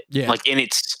do it. Yeah. Like, and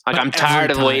it's like, But I'm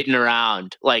tired of every time. waiting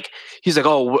around. Like, he's like,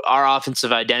 oh, our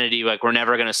offensive identity, like we're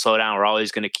never gonna slow down. We're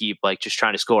always gonna keep like just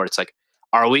trying to score. It's like,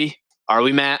 are we,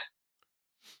 Matt?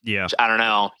 Yeah. I don't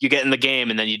know. You get in the game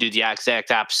and then you do the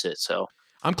exact opposite. So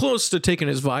I'm close to taking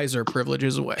his visor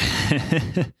privileges away.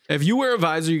 If you wear a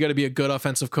visor, you got to be a good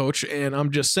offensive coach. And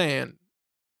I'm just saying,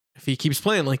 if he keeps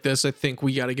playing like this, I think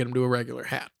we got to get him to a regular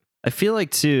hat. I feel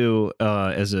like too,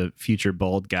 as a future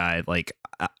bald guy, like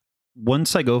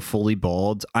once I go fully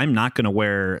bald, I'm not going to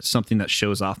wear something that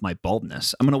shows off my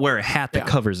baldness. I'm going to wear a hat that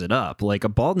covers it up. Like a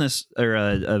baldness or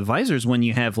a visor is when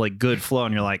you have like good flow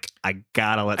and you're like, I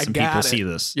gotta let some people see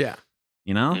this. Yeah.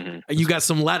 You know, you got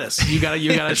some lettuce. You gotta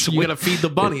feed the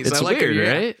bunnies. It's I like weird, it,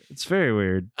 yeah. right? It's very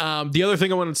weird. The other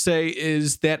thing I want to say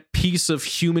is that piece of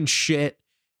human shit,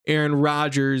 Aaron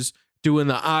Rodgers, doing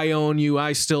the I own you,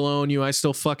 I still own you, I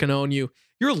still fucking own you.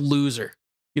 You're a loser.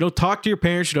 You don't talk to your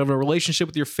parents. You don't have a relationship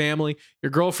with your family. Your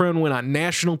girlfriend went on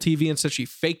national TV and said she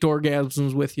faked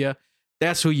orgasms with you.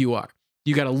 That's who you are.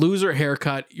 You got a loser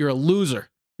haircut. You're a loser.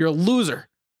 You're a loser.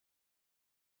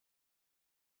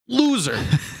 Loser.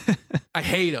 I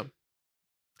hate him.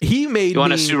 He made you won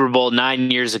me a Super Bowl 9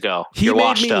 years ago. He You're made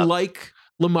washed me up. like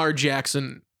Lamar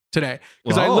Jackson today.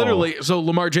 Because I Whoa. literally, so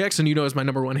Lamar Jackson, is my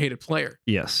number one hated player.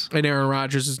 Yes. And Aaron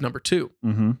Rodgers is number 2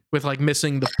 Mm-hmm. with like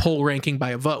missing the poll ranking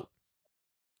by a vote.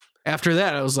 After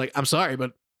that, I was like, I'm sorry,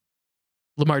 but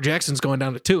Lamar Jackson's going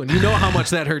down to 2. And you know how much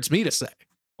that hurts me to say.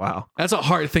 Wow. That's a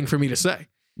hard thing for me to say.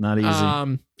 Not easy.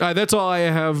 All right, that's all I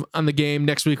have on the game.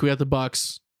 Next week, we got the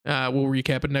Bucks. We'll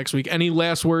recap it next week. Any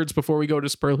last words before we go to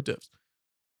superlatives?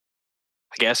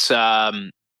 I guess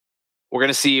we're going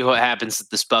to see what happens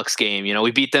at this Bucks game.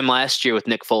 We beat them last year with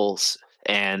Nick Foles,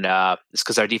 and it's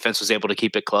because our defense was able to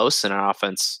keep it close and our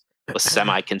offense was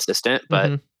semi-consistent.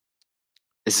 But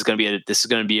this is going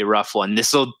to be a rough one.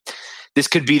 This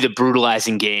could be the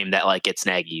brutalizing game that like gets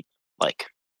Nagy like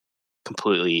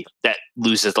completely, that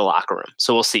loses the locker room.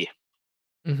 So we'll see.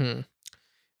 Mm-hmm.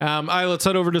 All right, let's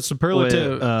head over to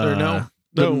superlative. Or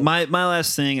no. My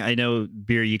last thing, I know,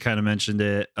 Beer, you kind of mentioned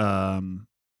it in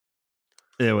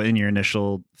your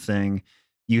initial thing.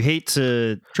 You hate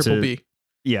to Triple B.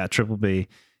 Yeah, Triple B.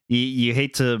 You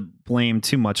hate to blame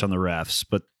too much on the refs,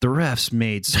 but the refs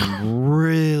made some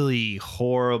really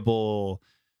horrible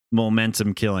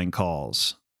momentum killing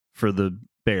calls for the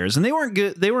Bears, and they weren't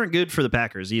good. They weren't good for the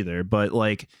Packers either. But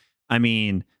like, I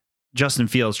mean, Justin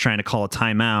Fields trying to call a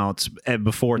timeout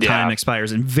before time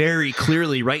expires, and very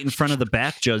clearly right in front of the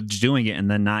back judge doing it, and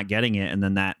then not getting it, and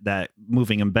then that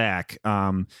moving him back.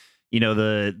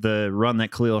 The run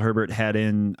that Khalil Herbert had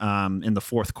in the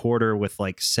fourth quarter with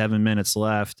like 7 minutes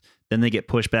left, then they get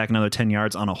pushed back another 10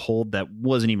 yards on a hold that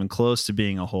wasn't even close to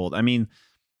being a hold. I mean,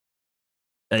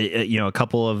 a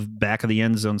couple of back of the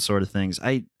end zone sort of things.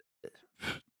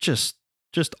 Just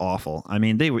awful. I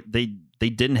mean, they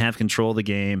didn't have control of the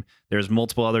game. There's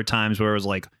multiple other times where it was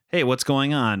like, hey, what's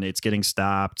going on? It's getting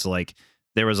stopped. Like,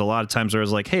 there was a lot of times where it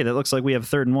was like, hey, that looks like we have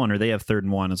 3rd and 1, or they have 3rd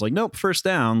and 1. It's like, nope, first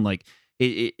down. Like,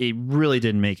 it really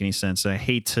didn't make any sense. I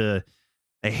hate to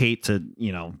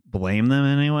blame them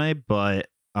anyway, but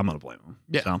I'm gonna blame them.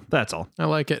 Yeah. So that's all. I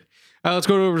like it. Let's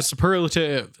go over to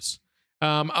superlatives.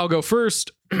 I'll go first.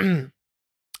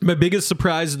 My biggest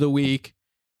surprise of the week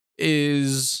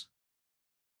is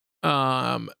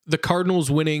the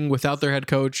Cardinals winning without their head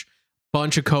coach,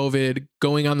 bunch of COVID,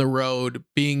 going on the road,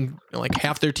 being like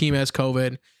half their team has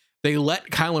COVID. They let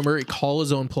Kyler Murray call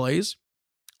his own plays.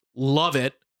 Love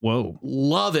it. Whoa.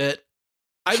 Love it.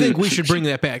 I think we should bring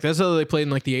that back. That's how they played in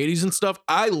like the 80s and stuff.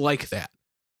 I like that.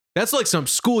 That's like some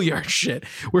schoolyard shit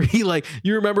where he like,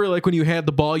 you remember like when you had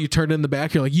the ball, you turned it in the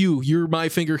back, you're like, you're my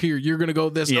finger here. You're going to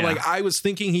go this. Yeah. Like, I was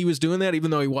thinking he was doing that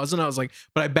even though he wasn't. I was like,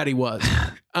 but I bet he was.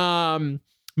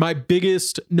 My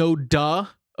biggest no duh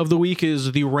of the week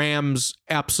is the Rams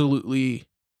absolutely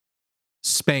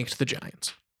spanked the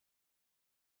Giants.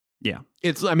 Yeah.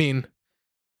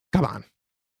 Come on.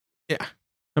 Yeah.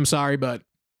 I'm sorry, but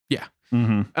yeah.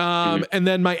 Mm-hmm. And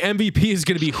then my MVP is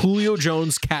going to be Julio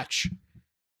Jones' catch.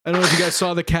 I don't know if you guys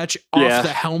saw the catch off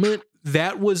the helmet.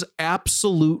 That was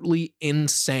absolutely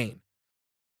insane.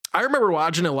 I remember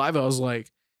watching it live. I was like,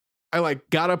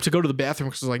 got up to go to the bathroom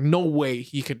because I was like, no way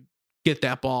he could get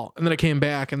that ball. And then I came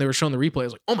back and they were showing the replay. I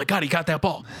was like, oh my God, he got that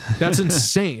ball. That's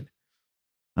insane.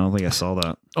 I don't think I saw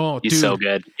that. Oh, He's dude. so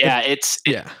good. Yeah, it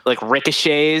like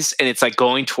ricochets and it's like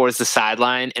going towards the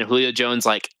sideline, and Julio Jones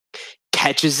like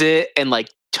catches it and like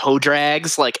toe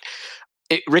drags, like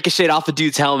it ricocheted off the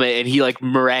dude's helmet, and he like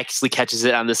miraculously catches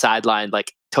it on the sideline.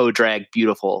 Like toe drag,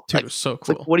 beautiful. Dude, Like, it was so it's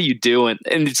cool. like, what are you doing?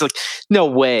 And it's like, no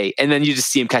way. And then you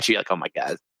just see him catch you, like, oh my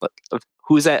god,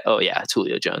 who's that? Oh yeah, it's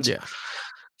Julio Jones. Yeah.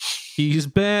 He's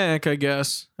back, I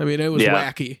guess. I mean, it was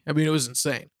Yeah. wacky. I mean, it was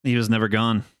insane. He was never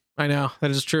gone. I know.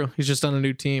 That is true. He's just on a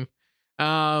new team.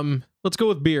 Let's go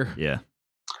with beer. Yeah.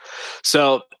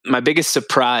 So my biggest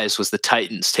surprise was the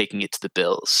Titans taking it to the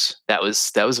Bills. That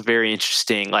was a very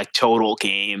interesting, like, total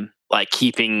game, like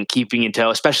keeping in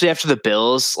tow, especially after the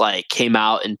Bills like came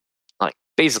out and like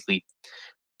basically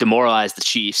demoralized the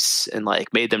Chiefs and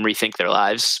like made them rethink their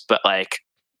lives. But like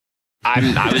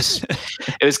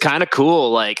it was kind of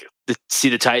cool, like, to see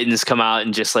the Titans come out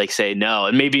and just like say no.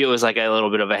 And maybe it was like a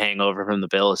little bit of a hangover from the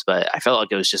Bills, but I felt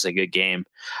like it was just a good game.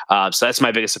 So that's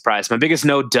my biggest surprise. My biggest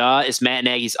no duh is Matt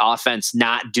Nagy's offense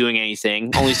not doing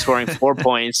anything, only scoring 4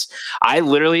 points. I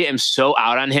literally am so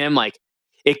out on him. Like,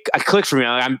 I clicked for me.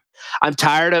 I'm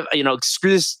tired of, screw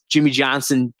this Jimmy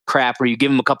Johnson crap where you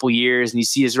give him a couple years and you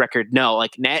see his record. No,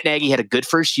 like, Matt Nagy had a good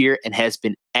first year and has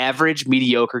been average,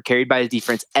 mediocre, carried by his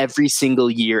defense every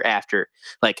single year after.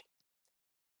 Like,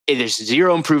 there's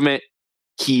zero improvement.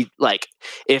 He, like,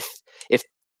 if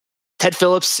Ted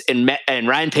Phillips and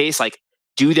Ryan Pace like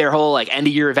do their whole like end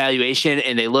of year evaluation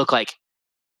and they look like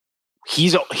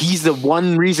he's the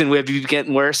one reason we have to be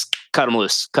getting worse, cut him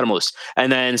loose.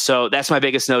 And then, so that's my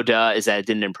biggest no duh, is that it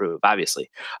didn't improve, obviously.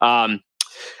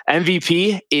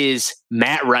 MVP is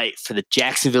Matt Wright for the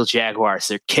Jacksonville Jaguars.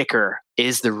 Their kicker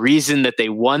is the reason that they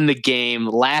won the game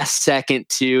last second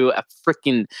to a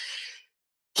freaking.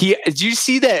 Did you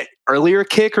see that earlier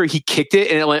kick where he kicked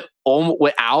it and it went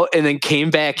out and then came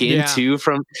back in too,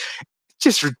 from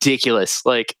just ridiculous.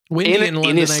 Like, Windy in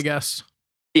London, I guess.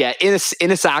 Yeah,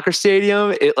 in a soccer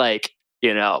stadium, it like,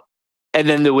 and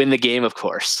then to win the game, of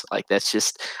course. Like, that's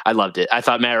just, I loved it. I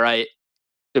thought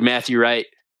Matthew Wright,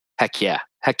 heck yeah.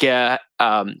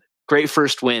 Great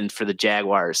first win for the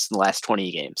Jaguars in the last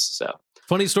 20 games. So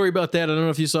funny story about that. I don't know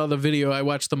if you saw the video. I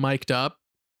watched the Mic'd Up.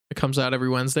 It comes out every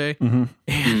Wednesday. Mm-hmm.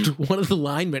 And one of the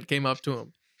linemen came up to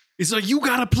him. He's like, you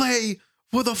gotta play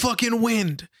for the fucking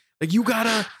wind. Like, you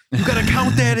gotta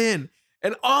count that in.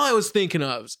 And all I was thinking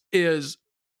of is,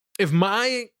 if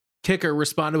my kicker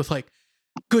responded with like,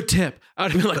 good tip,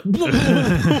 I'd be like, we're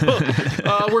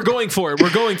going for it.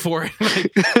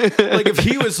 Like if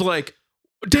he was like,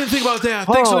 didn't think about that,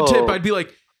 thanks for the tip, I'd be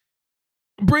like,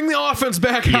 bring the offense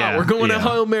back out. We're going to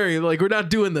Hail Mary. Like, we're not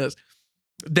doing this.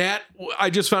 That, I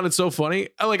just found it so funny.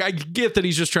 I get that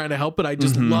he's just trying to help, but I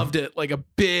just loved it. Like, a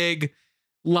big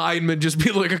lineman just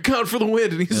be like, account for the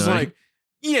wind. And he's like,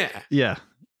 yeah.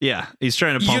 He's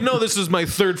trying to pump. This is my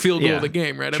third field goal of the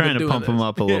game, right? Trying to pump him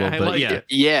up a little bit.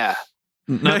 Yeah.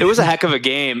 No, it was a heck of a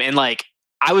game. And like,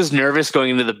 I was nervous going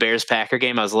into the Bears-Packer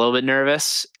game. I was a little bit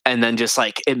nervous. And then just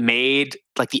like, it made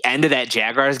like the end of that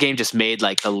Jaguars game just made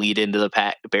like the lead into the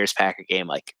Bears-Packer game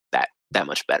like that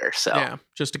much better. So yeah,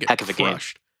 just to get heck of a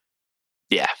crushed.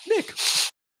 Game. Yeah. Nick,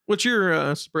 what's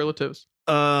your superlatives?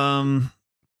 So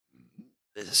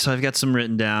I've got some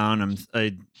written down.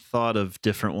 I thought of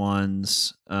different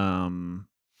ones.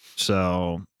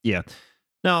 So yeah.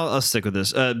 No, I'll stick with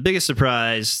this. Biggest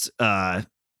surprise,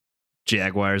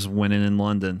 Jaguars winning in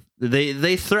London.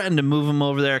 They threatened to move them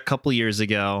over there a couple years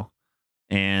ago,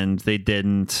 and they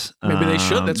didn't. Maybe they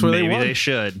should. That's where they won. Maybe they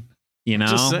should.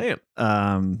 Just saying.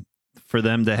 For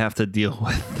them to have to deal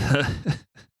with,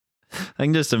 I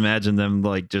can just imagine them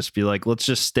like just be like, let's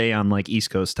just stay on like East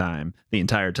Coast time the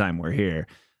entire time we're here,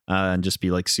 and just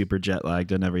be like super jet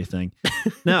lagged and everything.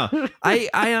 No, I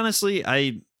honestly,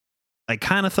 I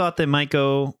kind of thought they might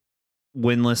go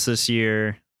winless this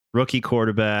year. Rookie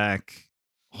quarterback,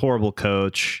 horrible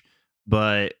coach,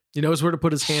 but he knows where to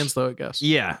put his hands, though, I guess.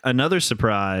 Yeah, another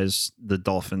surprise: the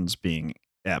Dolphins being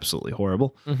absolutely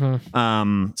horrible.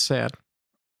 Sad.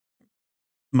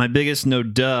 My biggest no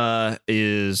duh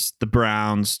is the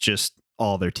Browns. Just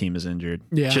all their team is injured.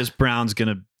 Yeah, just Browns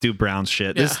gonna do Browns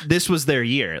shit. Yeah. This was their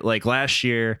year. Like last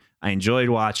year, I enjoyed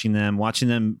watching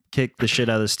them kick the shit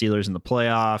out of the Steelers in the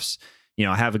playoffs.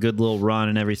 Have a good little run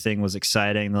and everything was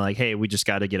exciting. They're like, hey, we just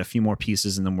got to get a few more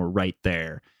pieces and then we're right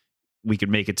there. We could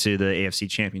make it to the AFC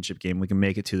Championship game. We can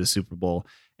make it to the Super Bowl.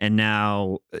 And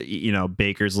now,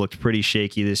 Baker's looked pretty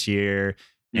shaky this year.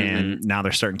 And now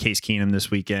they're starting Case Keenum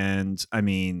this weekend. I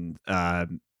mean,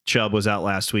 Chubb was out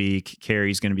last week.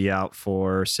 Carey's going to be out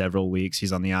for several weeks.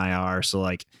 He's on the IR. So,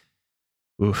 like,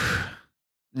 oof.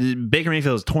 Baker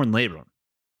Mayfield has torn labrum.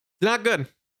 Not good.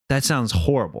 That sounds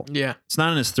horrible. Yeah. It's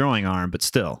not in his throwing arm, but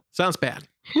still. Sounds bad.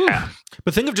 Yeah.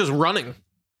 But think of just running.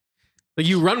 Like,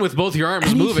 you run with both your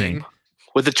arms moving.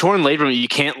 With the torn labrum, you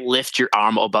can't lift your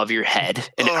arm above your head,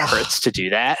 and it hurts to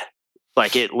do that.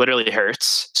 Like, it literally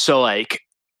hurts. So, like,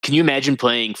 can you imagine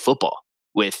playing football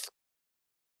with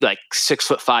like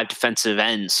 6'5" defensive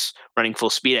ends running full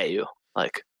speed at you?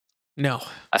 Like, No.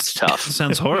 that's tough.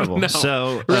 Sounds horrible. No.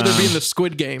 So I'd rather be in the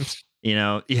Squid Games.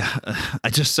 yeah, I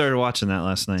just started watching that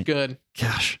last night. Good.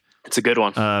 Gosh. It's a good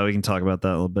one. We can talk about that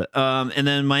a little bit. And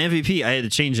then my MVP, I had to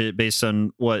change it based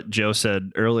on what Joe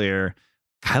said earlier.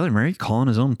 Kyler Murray calling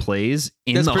his own plays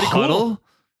in That's the pretty huddle. cool.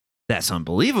 That's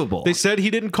unbelievable. They said he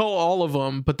didn't call all of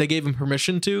them, but they gave him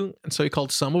permission to, and so he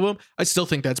called some of them. I still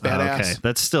think that's badass. Okay,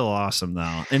 that's still awesome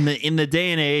though. In the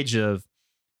day and age of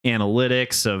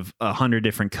analytics of 100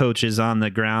 different coaches on the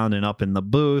ground and up in the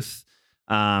booth,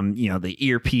 the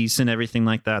earpiece and everything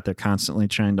like that, they're constantly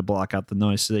trying to block out the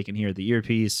noise so they can hear the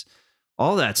earpiece,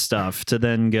 all that stuff, to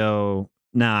then go,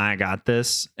 nah, I got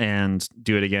this, and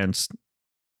do it against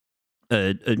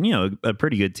a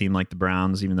pretty good team like the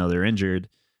Browns, even though they're injured,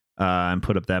 and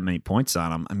put up that many points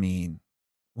on them. I mean,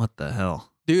 what the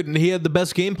hell? Dude, and he had the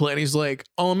best game plan. He's like,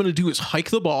 all I'm going to do is hike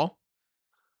the ball.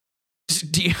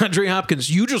 DeAndre Hopkins,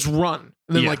 you just run.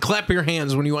 And then, Yeah. clap your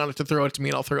hands when you want it to throw it to me,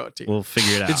 and I'll throw it to you. We'll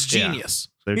figure it out. It's Yeah. genius.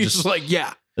 They're He's just just like,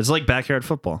 yeah, it's like backyard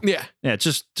football. yeah. Yeah,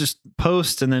 just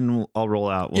post and then I'll roll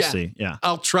out. We'll Yeah. see. Yeah.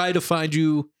 I'll try to find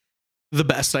you the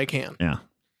best I can. Yeah.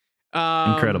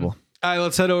 All Incredible. right,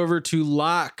 let's head over to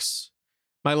locks.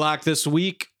 My lock this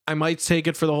week, I might take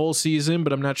it for the whole season,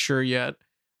 but I'm not sure yet.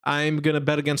 I'm going to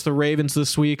bet against the Ravens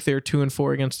this week. They're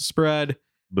 2-4 against the spread.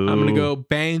 Boo. I'm going to go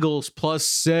Bengals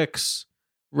 +6.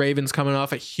 Ravens coming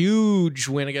off a huge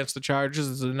win against the Chargers.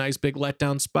 It's a nice big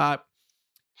letdown spot.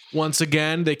 Once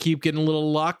again, they keep getting a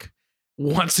little luck.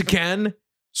 Once again,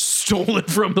 stolen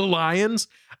from the Lions.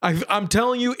 I'm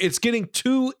telling you, it's getting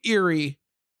too eerie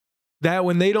that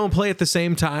when they don't play at the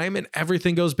same time and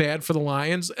everything goes bad for the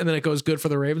Lions and then it goes good for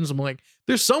the Ravens, I'm like,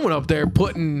 there's someone up there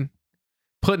putting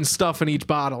stuff in each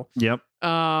bottle. Yep.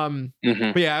 Mhm.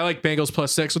 But yeah, I like Bengals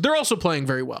 +6. So they're also playing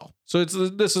very well. So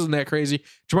this isn't that crazy.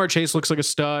 Jamar Chase looks like a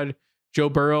stud. Joe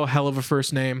Burrow, hell of a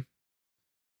first name.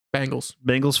 Bengals.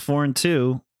 Bengals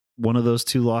 4-2. One of those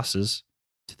two losses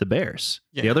to the Bears.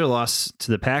 The Yeah. other loss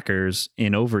to the Packers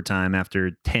in overtime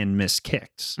after 10 missed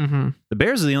kicks. Mm-hmm. The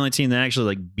Bears are the only team that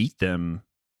actually beat them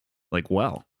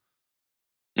well.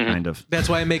 Mhm. Kind of. That's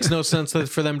why it makes no sense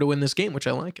for them to win this game, which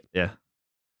I like it. Yeah.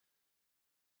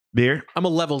 Beer? I'm a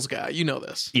levels guy. You know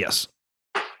this. Yes.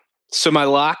 So my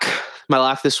lock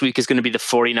this week is going to be the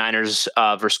 49ers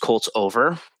versus Colts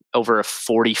over a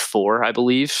 44, I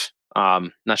believe.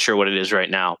 Not sure what it is right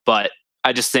now, but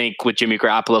I just think with Jimmy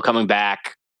Garoppolo coming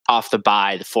back off the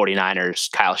bye, the 49ers,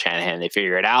 Kyle Shanahan, they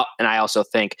figure it out. And I also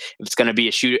think if it's going to be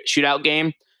a shootout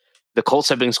game, the Colts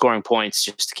have been scoring points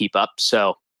just to keep up.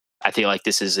 So I feel like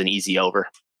this is an easy over.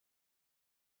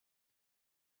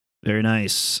 Very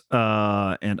nice.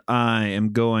 And I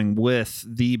am going with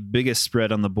the biggest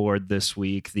spread on the board this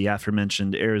week. The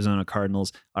aforementioned Arizona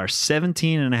Cardinals are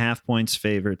 17.5 points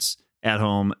favorites at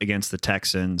home against the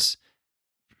Texans.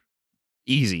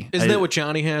 Easy. Isn't that what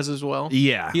Johnny has as well?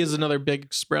 Yeah. He has another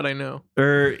big spread, I know.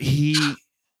 Or he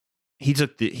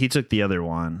took the other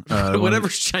one.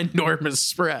 Whatever's ginormous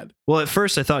spread. Well, at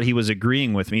first I thought he was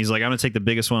agreeing with me. He's like, I'm going to take the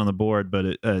biggest one on the board, but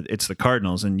it's the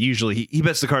Cardinals. And usually he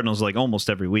bets the Cardinals like almost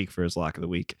every week for his lock of the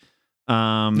week.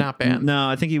 Not bad. No,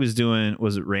 I think he was doing,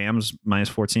 was it Rams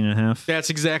 -14.5? That's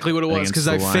exactly what it was, Against because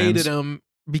the I faded Lions. him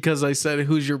because I said,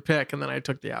 who's your pick? And then I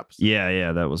took the opposite.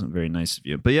 Yeah, that wasn't very nice of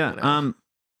you. But yeah, I know.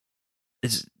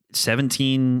 it's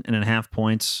 17.5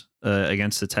 points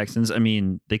against the Texans. I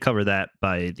mean, they cover that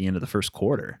by the end of the first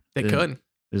quarter. They could.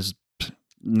 Is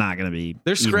not going to be.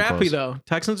 They're even scrappy, close. though.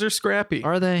 Texans are scrappy.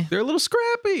 Are they? They're a little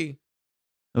scrappy.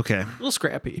 Okay. A little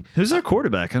scrappy. Who's their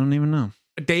quarterback? I don't even know.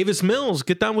 Davis Mills.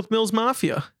 Get down with Mills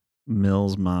Mafia.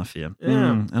 Mills Mafia.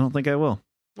 Yeah. I don't think I will.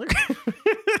 All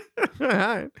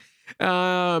right.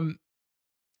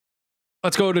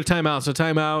 Let's go to timeout. So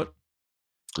timeout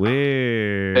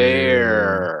Where?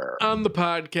 Fair. on the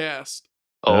podcast.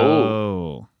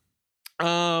 Oh.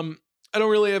 I don't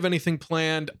really have anything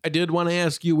planned. I did want to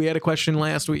ask you, we had a question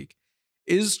last week.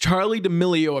 Is Charlie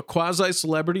D'Amelio a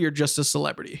quasi-celebrity or just a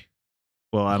celebrity?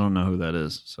 Well, I don't know who that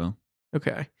is. So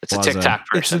Okay. It's a Plaza. TikTok It's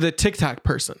person. the TikTok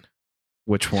person.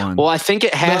 which one? Well, I think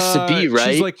it has to be,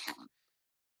 right? She's like,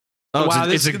 oh, wow,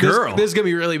 it's a girl. This is going to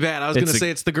be really bad. I was It's going to a-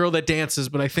 say it's the girl that dances,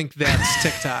 but I think that's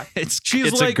TikTok. it's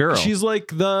She's like a girl. She's like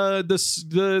the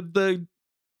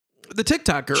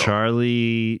TikTok girl.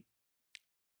 Charlie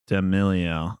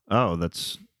D'Amelio. Oh,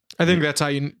 that's I think that's how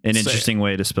you an say it. interesting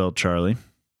way to spell Charlie.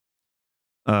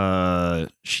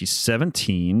 She's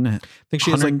 17. I think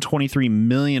she has like 123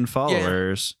 million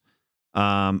followers.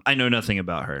 I know nothing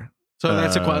about her. so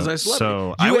that's a quasi celebrity.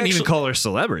 So I wouldn't even call her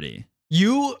celebrity.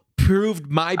 You proved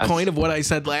my point of what I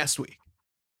said last week.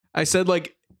 I said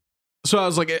like, so I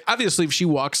was like, obviously if she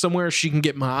walks somewhere, she can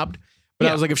get mobbed. But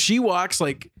I was like, if she walks,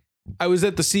 like I was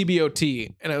at the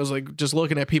CBOT and I was like just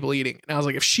looking at people eating. And I was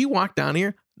like, if she walked down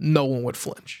here, no one would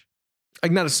flinch.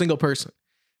 Like not a single person.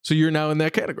 So you're now in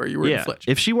that category. You were in flinch.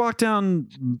 If she walked down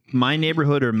my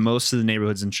neighborhood or most of the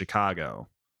neighborhoods in Chicago,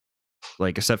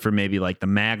 like except for maybe like the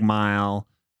Mag Mile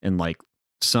and like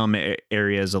some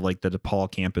areas of like the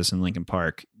DePaul campus in Lincoln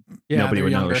Park, nobody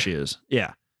would know who she is.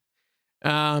 Yeah.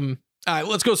 All right,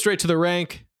 let's go straight to the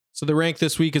rank. So the rank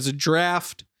this week is a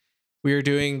draft. We are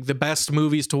doing the best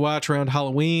movies to watch around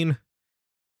Halloween.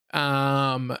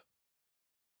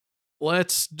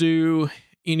 Let's do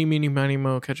Eeny, Meeny, Miny,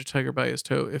 Mo, catch a tiger by his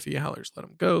toe. If he hollers, let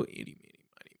him go. Eeny, Meeny,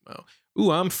 Miny, Mo.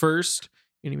 Ooh, I'm first.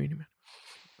 Eeny, Meeny,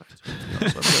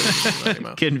 Miny,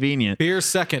 Mo. Convenient. Beer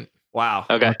second. Wow.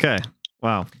 Okay.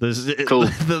 Wow. This is Cool.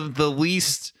 The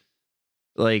least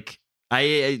like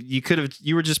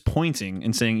you were just pointing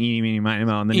and saying eeny, meeny, miny,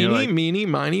 mo, and then you're Eeny, like, meeny,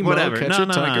 miny, mo, whatever. catch a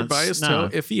tiger by his toe.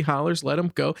 If he hollers, let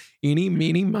him go. Eeny,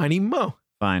 meeny, miny, mo.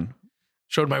 Fine.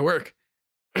 Showed my work.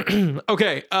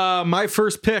 Okay, my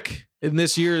first pick in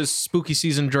this year's spooky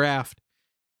season draft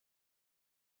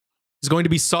is going to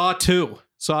be Saw 2.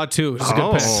 Saw 2 is a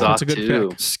good pick. Saw That's a good 2.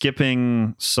 pick.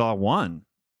 Skipping Saw 1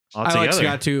 altogether. I like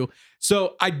Saw 2.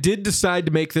 So I did decide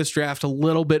to make this draft a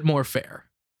little bit more fair.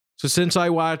 So since I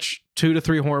watch 2 to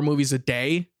 3 horror movies a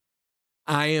day,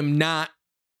 I'm not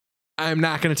going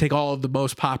to take all of the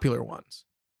most popular ones.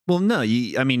 Well, no,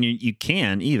 you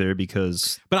can either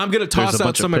because. But I'm going to There's toss a out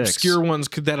bunch of some picks. obscure ones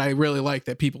that I really like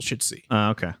that people should see.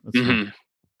 Okay. That's fine.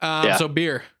 Yeah. So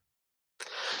beer.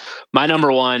 My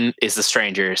number one is The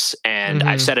Strangers, and Mhm.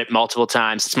 I've said it multiple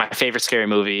times. It's my favorite scary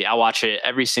movie. I watch it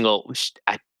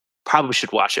I probably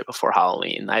should watch it before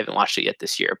Halloween. I haven't watched it yet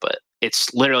this year, but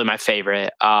it's literally my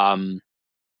favorite.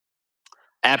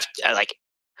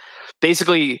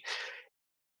 Basically,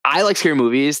 I like scary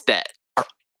movies that are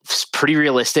pretty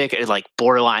realistic and like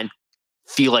borderline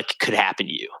feel like it could happen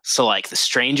to you. So like The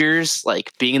Strangers,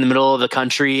 like being in the middle of the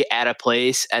country at a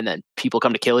place and then people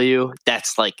come to kill you.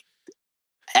 That's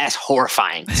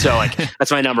horrifying. So like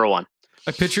that's my number one.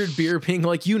 I pictured beer being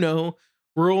like,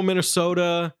 rural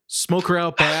Minnesota, smoker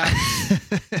out back.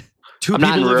 Two I'm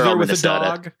not people in live there rural with Minnesota. a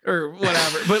dog or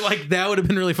whatever. But like that would have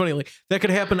been really funny. Like that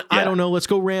could happen. I Yeah. don't know. Let's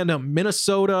go random.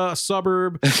 Minnesota, a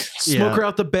suburb, smoker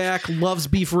out the back, loves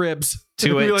beef ribs.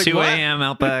 2 You're like, what? a.m.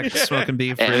 out back smoking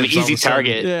beef Yeah, ribs. all easy of a sudden,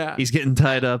 target. Yeah. He's getting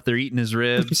tied up. They're eating his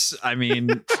ribs. I mean,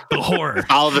 the horror.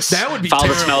 That would be follow the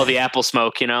terrible. smell of the apple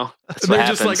smoke, That's And what they're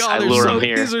happens. just like, I oh, lure them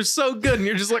here. these are so good. And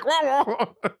you're just like,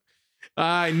 whoa.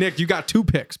 Nick, you got 2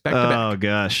 picks back to back. Oh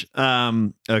gosh.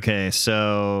 Okay,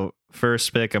 so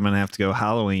first pick, I'm gonna have to go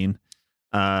Halloween.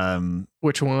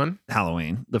 Which one?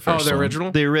 Halloween, the first the one.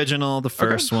 original? The original, the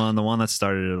first one, the one that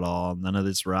started it all. None of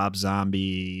this Rob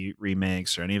Zombie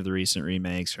remakes or any of the recent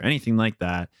remakes or anything like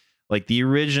that. Like the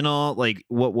original, like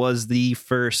what was the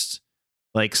first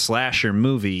like slasher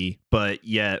movie, but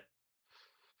yet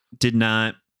did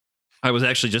not. I was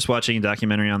actually just watching a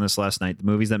documentary on this last night. The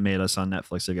Movies That Made Us on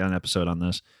Netflix. They got an episode on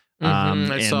this. I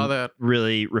and saw that.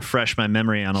 really refreshed my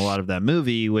memory on a lot of that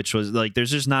movie, which was like, there's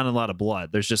just not a lot of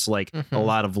blood. There's just like a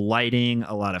lot of lighting,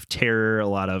 a lot of terror, a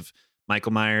lot of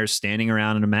Michael Myers standing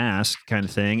around in a mask kind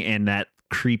of thing. And that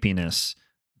creepiness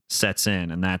sets in.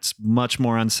 And that's much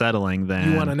more unsettling than.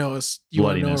 You want to know a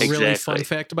bloodiness. really Exactly. fun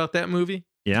fact about that movie?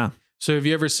 Yeah. So have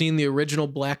you ever seen the original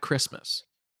Black Christmas?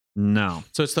 No.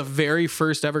 So it's the very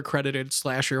first ever credited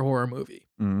slasher horror movie.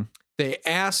 Mm. They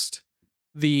asked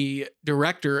the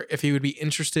director if he would be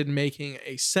interested in making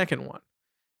a second one.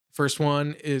 First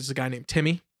one is a guy named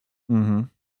Timmy Mm-hmm.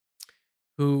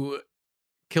 who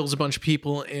kills a bunch of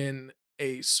people in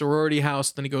a sorority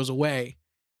house, then he goes away.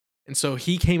 And so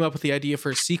he came up with the idea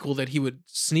for a sequel that he would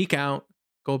sneak out,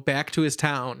 go back to his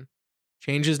town,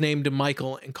 change his name to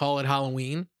Michael, and call it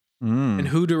Halloween. And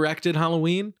who directed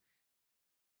Halloween?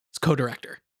 It's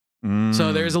co-director.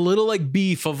 So there's a little like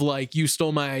beef of like, you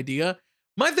stole my idea.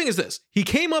 My thing is this. He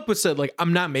came up with said like,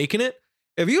 I'm not making it.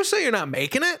 If you say you're not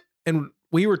making it and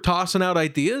we were tossing out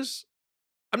ideas,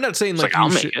 I'm not saying It's like, I'll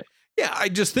you make should. it. Yeah, I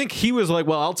just think he was like,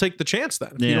 well, I'll take the chance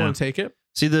then. If you Yeah. don't want to take it.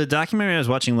 See, the documentary I was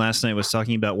watching last night was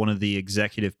talking about one of the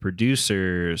executive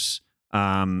producers,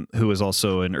 who was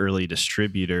also an early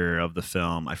distributor of the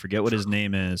film. I forget what his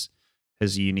name is,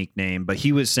 his unique name, but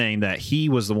he was saying that he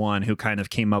was the one who kind of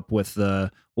came up with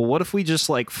well, what if we just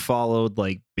like followed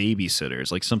like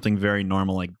babysitters, like something very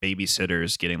normal, like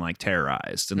babysitters getting like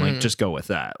terrorized and like just go with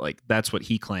that. Like that's what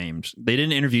he claimed. They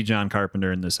didn't interview John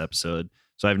Carpenter in this episode,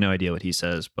 so I have no idea what he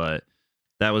says, but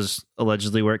That was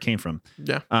allegedly where it came from.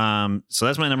 Yeah. So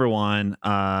that's my number one.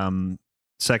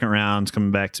 Second round's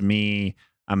coming back to me.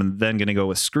 I'm then going to go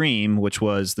with Scream, which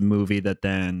was the movie that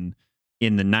then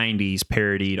in the 90s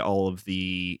parodied all of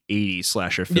the 80s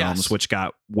slasher films, Yes. which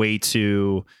got way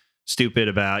too stupid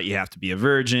about you have to be a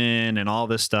virgin and all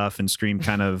this stuff. And Scream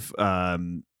kind of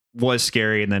was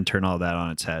scary and then turned all that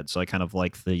on its head. So I kind of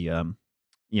like the,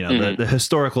 the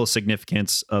historical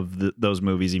significance of those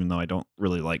movies, even though I don't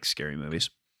really like scary movies.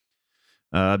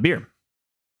 Beer.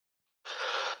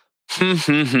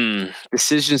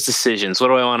 Decisions. What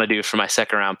do I want to do for my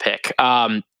second round pick?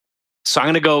 So I'm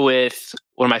going to go with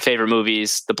one of my favorite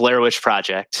movies, The Blair Witch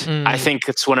Project. I think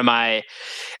it's one of my,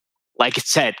 like it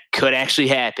said, could actually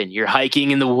happen. You're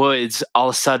hiking in the woods. All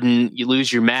of a sudden you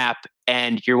lose your map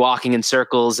and you're walking in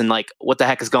circles and like, what the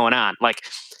heck is going on? Like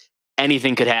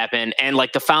anything could happen. And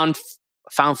like the found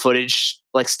footage,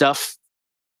 like stuff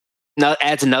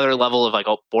adds another level of like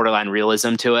a borderline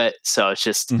realism to it. So it's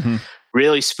just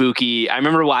really spooky. I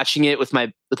remember watching it with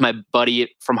my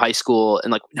buddy from high school,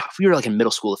 and like we were like in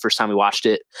middle school the first time we watched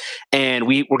it, and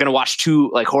we were gonna watch 2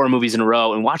 like horror movies in a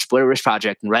row and watch Blair Witch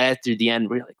Project. And right after the end,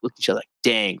 we like looked at each other like,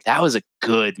 "Dang, that was a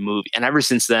good movie." And ever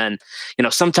since then,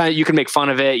 sometimes you can make fun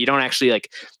of it. You don't actually like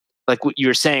what you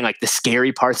were saying. Like the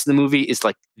scary parts of the movie is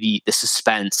like the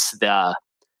suspense. You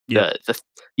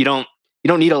don't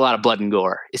need a lot of blood and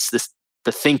gore. It's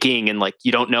the thinking and like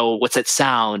you don't know what's that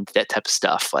sound, that type of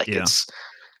stuff. Like it's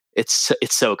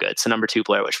so good. So number 2,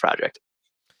 Blair Witch Project.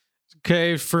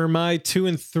 Okay, for my 2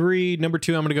 and 3, number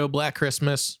 2, I'm gonna go Black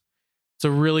Christmas. It's a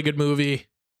really good movie.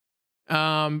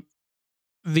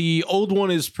 The old one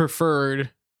is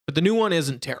preferred, but the new one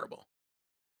isn't terrible.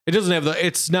 It doesn't have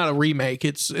it's not a remake.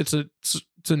 It's a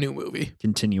new movie.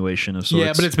 Continuation of sorts.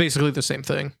 Yeah, but it's basically the same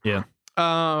thing. Yeah.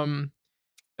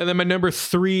 And then my number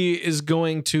 3 is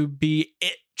going to be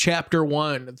It Chapter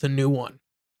 1, the new one.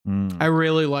 I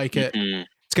really like it.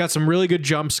 It's got some really good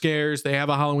jump scares. They have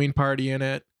a Halloween party in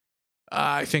it.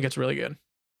 I think it's really good.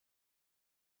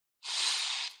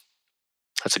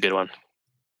 That's a good one.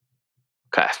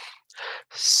 Okay.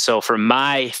 So for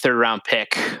my third round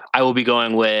pick, I will be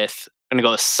going with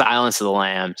Silence of the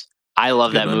Lambs. I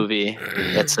love that movie.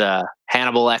 It's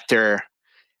Hannibal Lecter.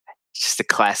 Just a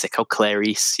classic. Oh,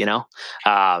 Clarice,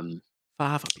 Fava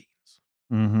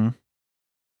beans.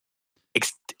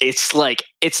 It's like,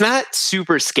 it's not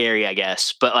super scary, I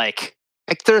guess, but like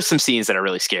there are some scenes that are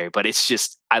really scary, but it's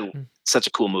just such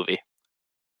a cool movie.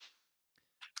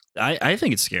 I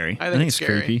think it's scary. I think it's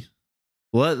scary. Creepy.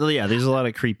 Well, yeah, there's a lot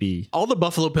of creepy. All the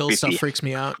Buffalo Bills stuff freaks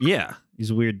me out. Yeah, he's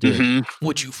a weird dude.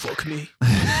 Would you fuck me?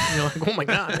 You're like, oh my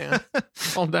God, man.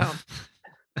 Calm down.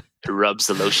 It rubs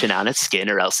the lotion on its skin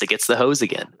or else it gets the hose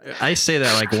again. I say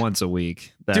that like once a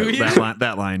week. Do you?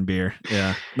 That line, Beer.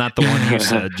 Yeah. Not the one you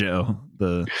said, Joe.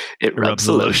 It rubs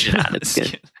the lotion on its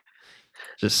skin.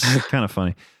 Just kind of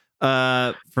funny.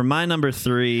 For my number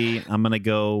 3, I'm going to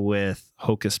go with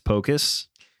Hocus Pocus.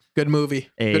 Good movie.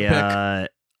 Good pick.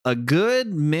 A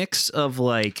good mix of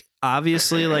like,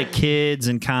 obviously like kids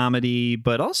and comedy,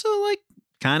 but also like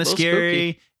kind of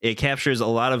scary. Spooky. It captures a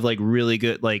lot of like really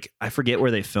good, like I forget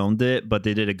where they filmed it, but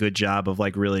they did a good job of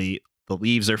like really, the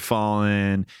leaves are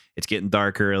falling, it's getting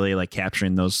dark early, like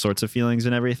capturing those sorts of feelings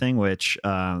and everything, which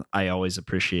I always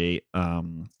appreciate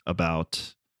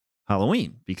about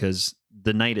Halloween, because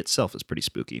the night itself is pretty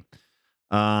spooky.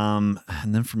 And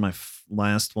then for my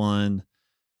last one,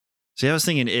 see, I was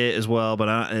thinking It as well,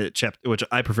 but which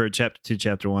I preferred Chapter 2,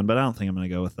 Chapter 1, but I don't think I'm going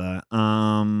to go with that.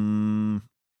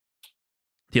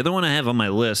 The other one I have on my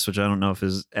list, which I don't know if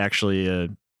is actually a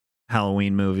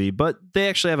Halloween movie, but they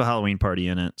actually have a Halloween party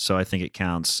in it, so I think it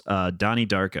counts. Donnie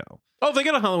Darko. Oh, they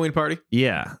got a Halloween party.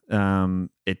 Yeah.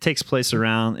 It takes place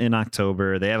around in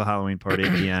October. They have a Halloween party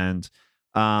at the end.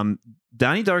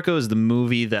 Donnie Darko is the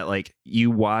movie that like you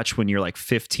watch when you're like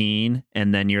 15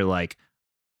 and then you're like,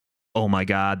 oh my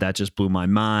God, that just blew my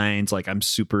mind. Like I'm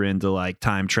super into like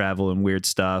time travel and weird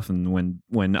stuff. And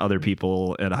when other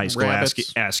people at high school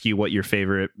ask you what your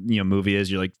favorite, movie is,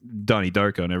 you're like Donnie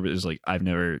Darko, and everybody's like, I've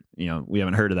never, we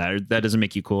haven't heard of that. Or that doesn't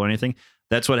make you cool or anything.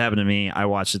 That's what happened to me. I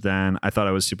watched it then. I thought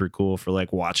it was super cool for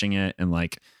like watching it. And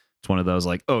like, it's one of those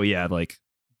like, oh yeah, like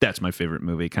that's my favorite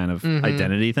movie kind of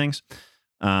identity things.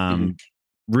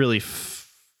 Really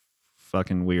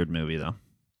fucking weird movie though.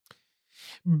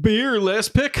 Beer,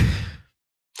 last pick.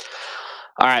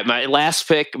 All right, my last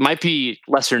pick might be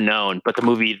lesser known, but the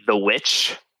movie The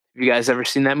Witch. Have you guys ever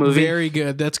seen that movie? Very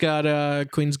good. That's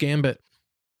got Queen's Gambit.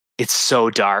 It's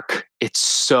so dark. It's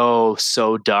so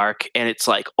dark, and it's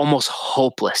like almost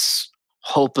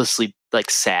hopelessly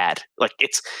like sad. Like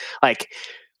it's like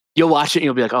you'll watch it and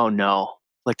you'll be like, oh no.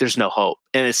 Like there's no hope.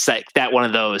 And it's like that one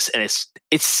of those, and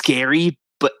it's scary,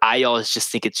 but I always just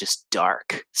think it's just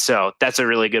dark. So that's a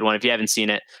really good one. If you haven't seen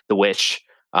it, The Witch,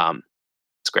 it's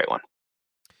a great one.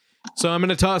 So I'm going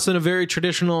to toss in a very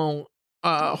traditional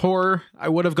horror. I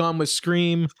would have gone with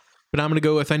Scream, but I'm going to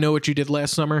go with I Know What You Did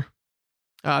Last Summer.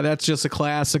 That's just a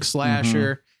classic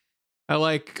slasher. I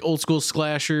like old school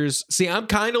slashers. See, I'm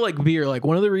kind of like Beer. Like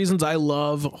one of the reasons I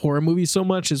love horror movies so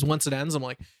much is once it ends, I'm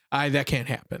like, that can't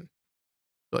happen.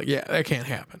 Like, yeah, that can't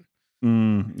happen.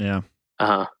 Yeah.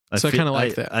 So I kind of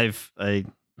like that.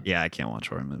 I can't watch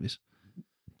horror movies.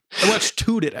 I watched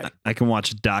 2 today. I can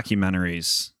watch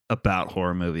documentaries about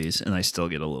horror movies and I still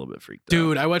get a little bit freaked out.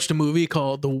 Dude, I watched a movie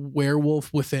called The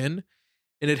Werewolf Within,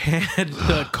 and it had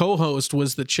the co-host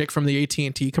was the chick from the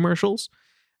AT&T commercials.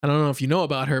 I don't know if you know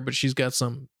about her, but she's got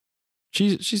some.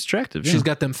 She's attractive. Yeah. She's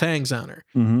got them fangs on her,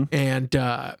 and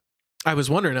I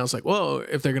was wondering. I was like, "Whoa!"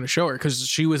 If they're gonna show her, because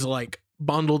she was like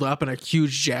bundled up in a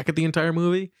huge jacket the entire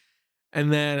movie,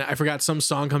 and then I forgot some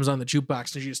song comes on the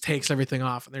jukebox, and she just takes everything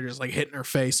off, and they're just like hitting her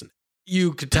face, and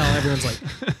you could tell everyone's like,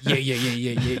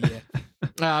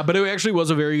 "Yeah." But it actually was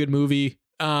a very good movie.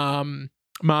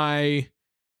 My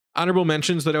honorable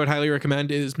mentions that I would highly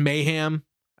recommend is Mayhem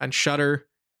on Shudder,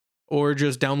 or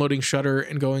just downloading Shudder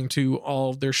and going to all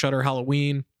of their Shudder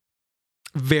Halloween.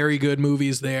 Very good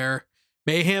movies there.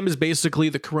 Mayhem is basically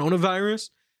the coronavirus,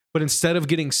 but instead of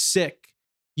getting sick,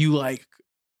 you like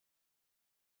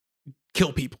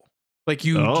kill people. Like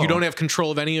you don't have control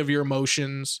of any of your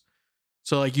emotions.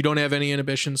 So like you don't have any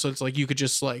inhibition. So it's like you could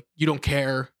just like, you don't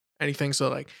care anything. So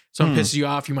like someone pisses you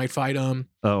off, you might fight them.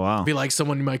 Oh, wow. Be like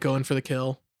someone you might go in for the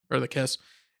kill or the kiss.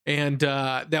 And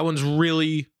that one's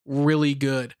really, really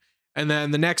good. And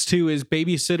then the next 2 is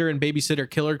Babysitter and Babysitter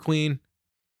Killer Queen.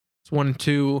 It's 1 and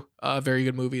 2 very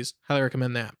good movies. Highly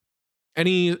recommend that.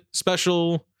 Any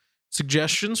special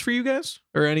suggestions for you guys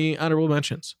or any honorable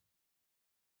mentions?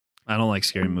 I don't like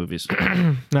scary movies.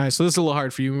 Nice. So this is a little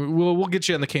hard for you. We'll get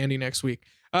you on the candy next week.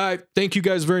 Thank you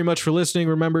guys very much for listening.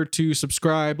 Remember to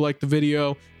subscribe, like the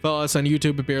video, follow us on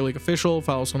YouTube at Beer League Official,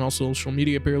 follow us on all social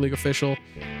media at Beer League Official.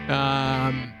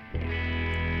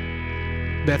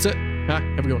 That's it.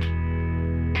 Have a good one.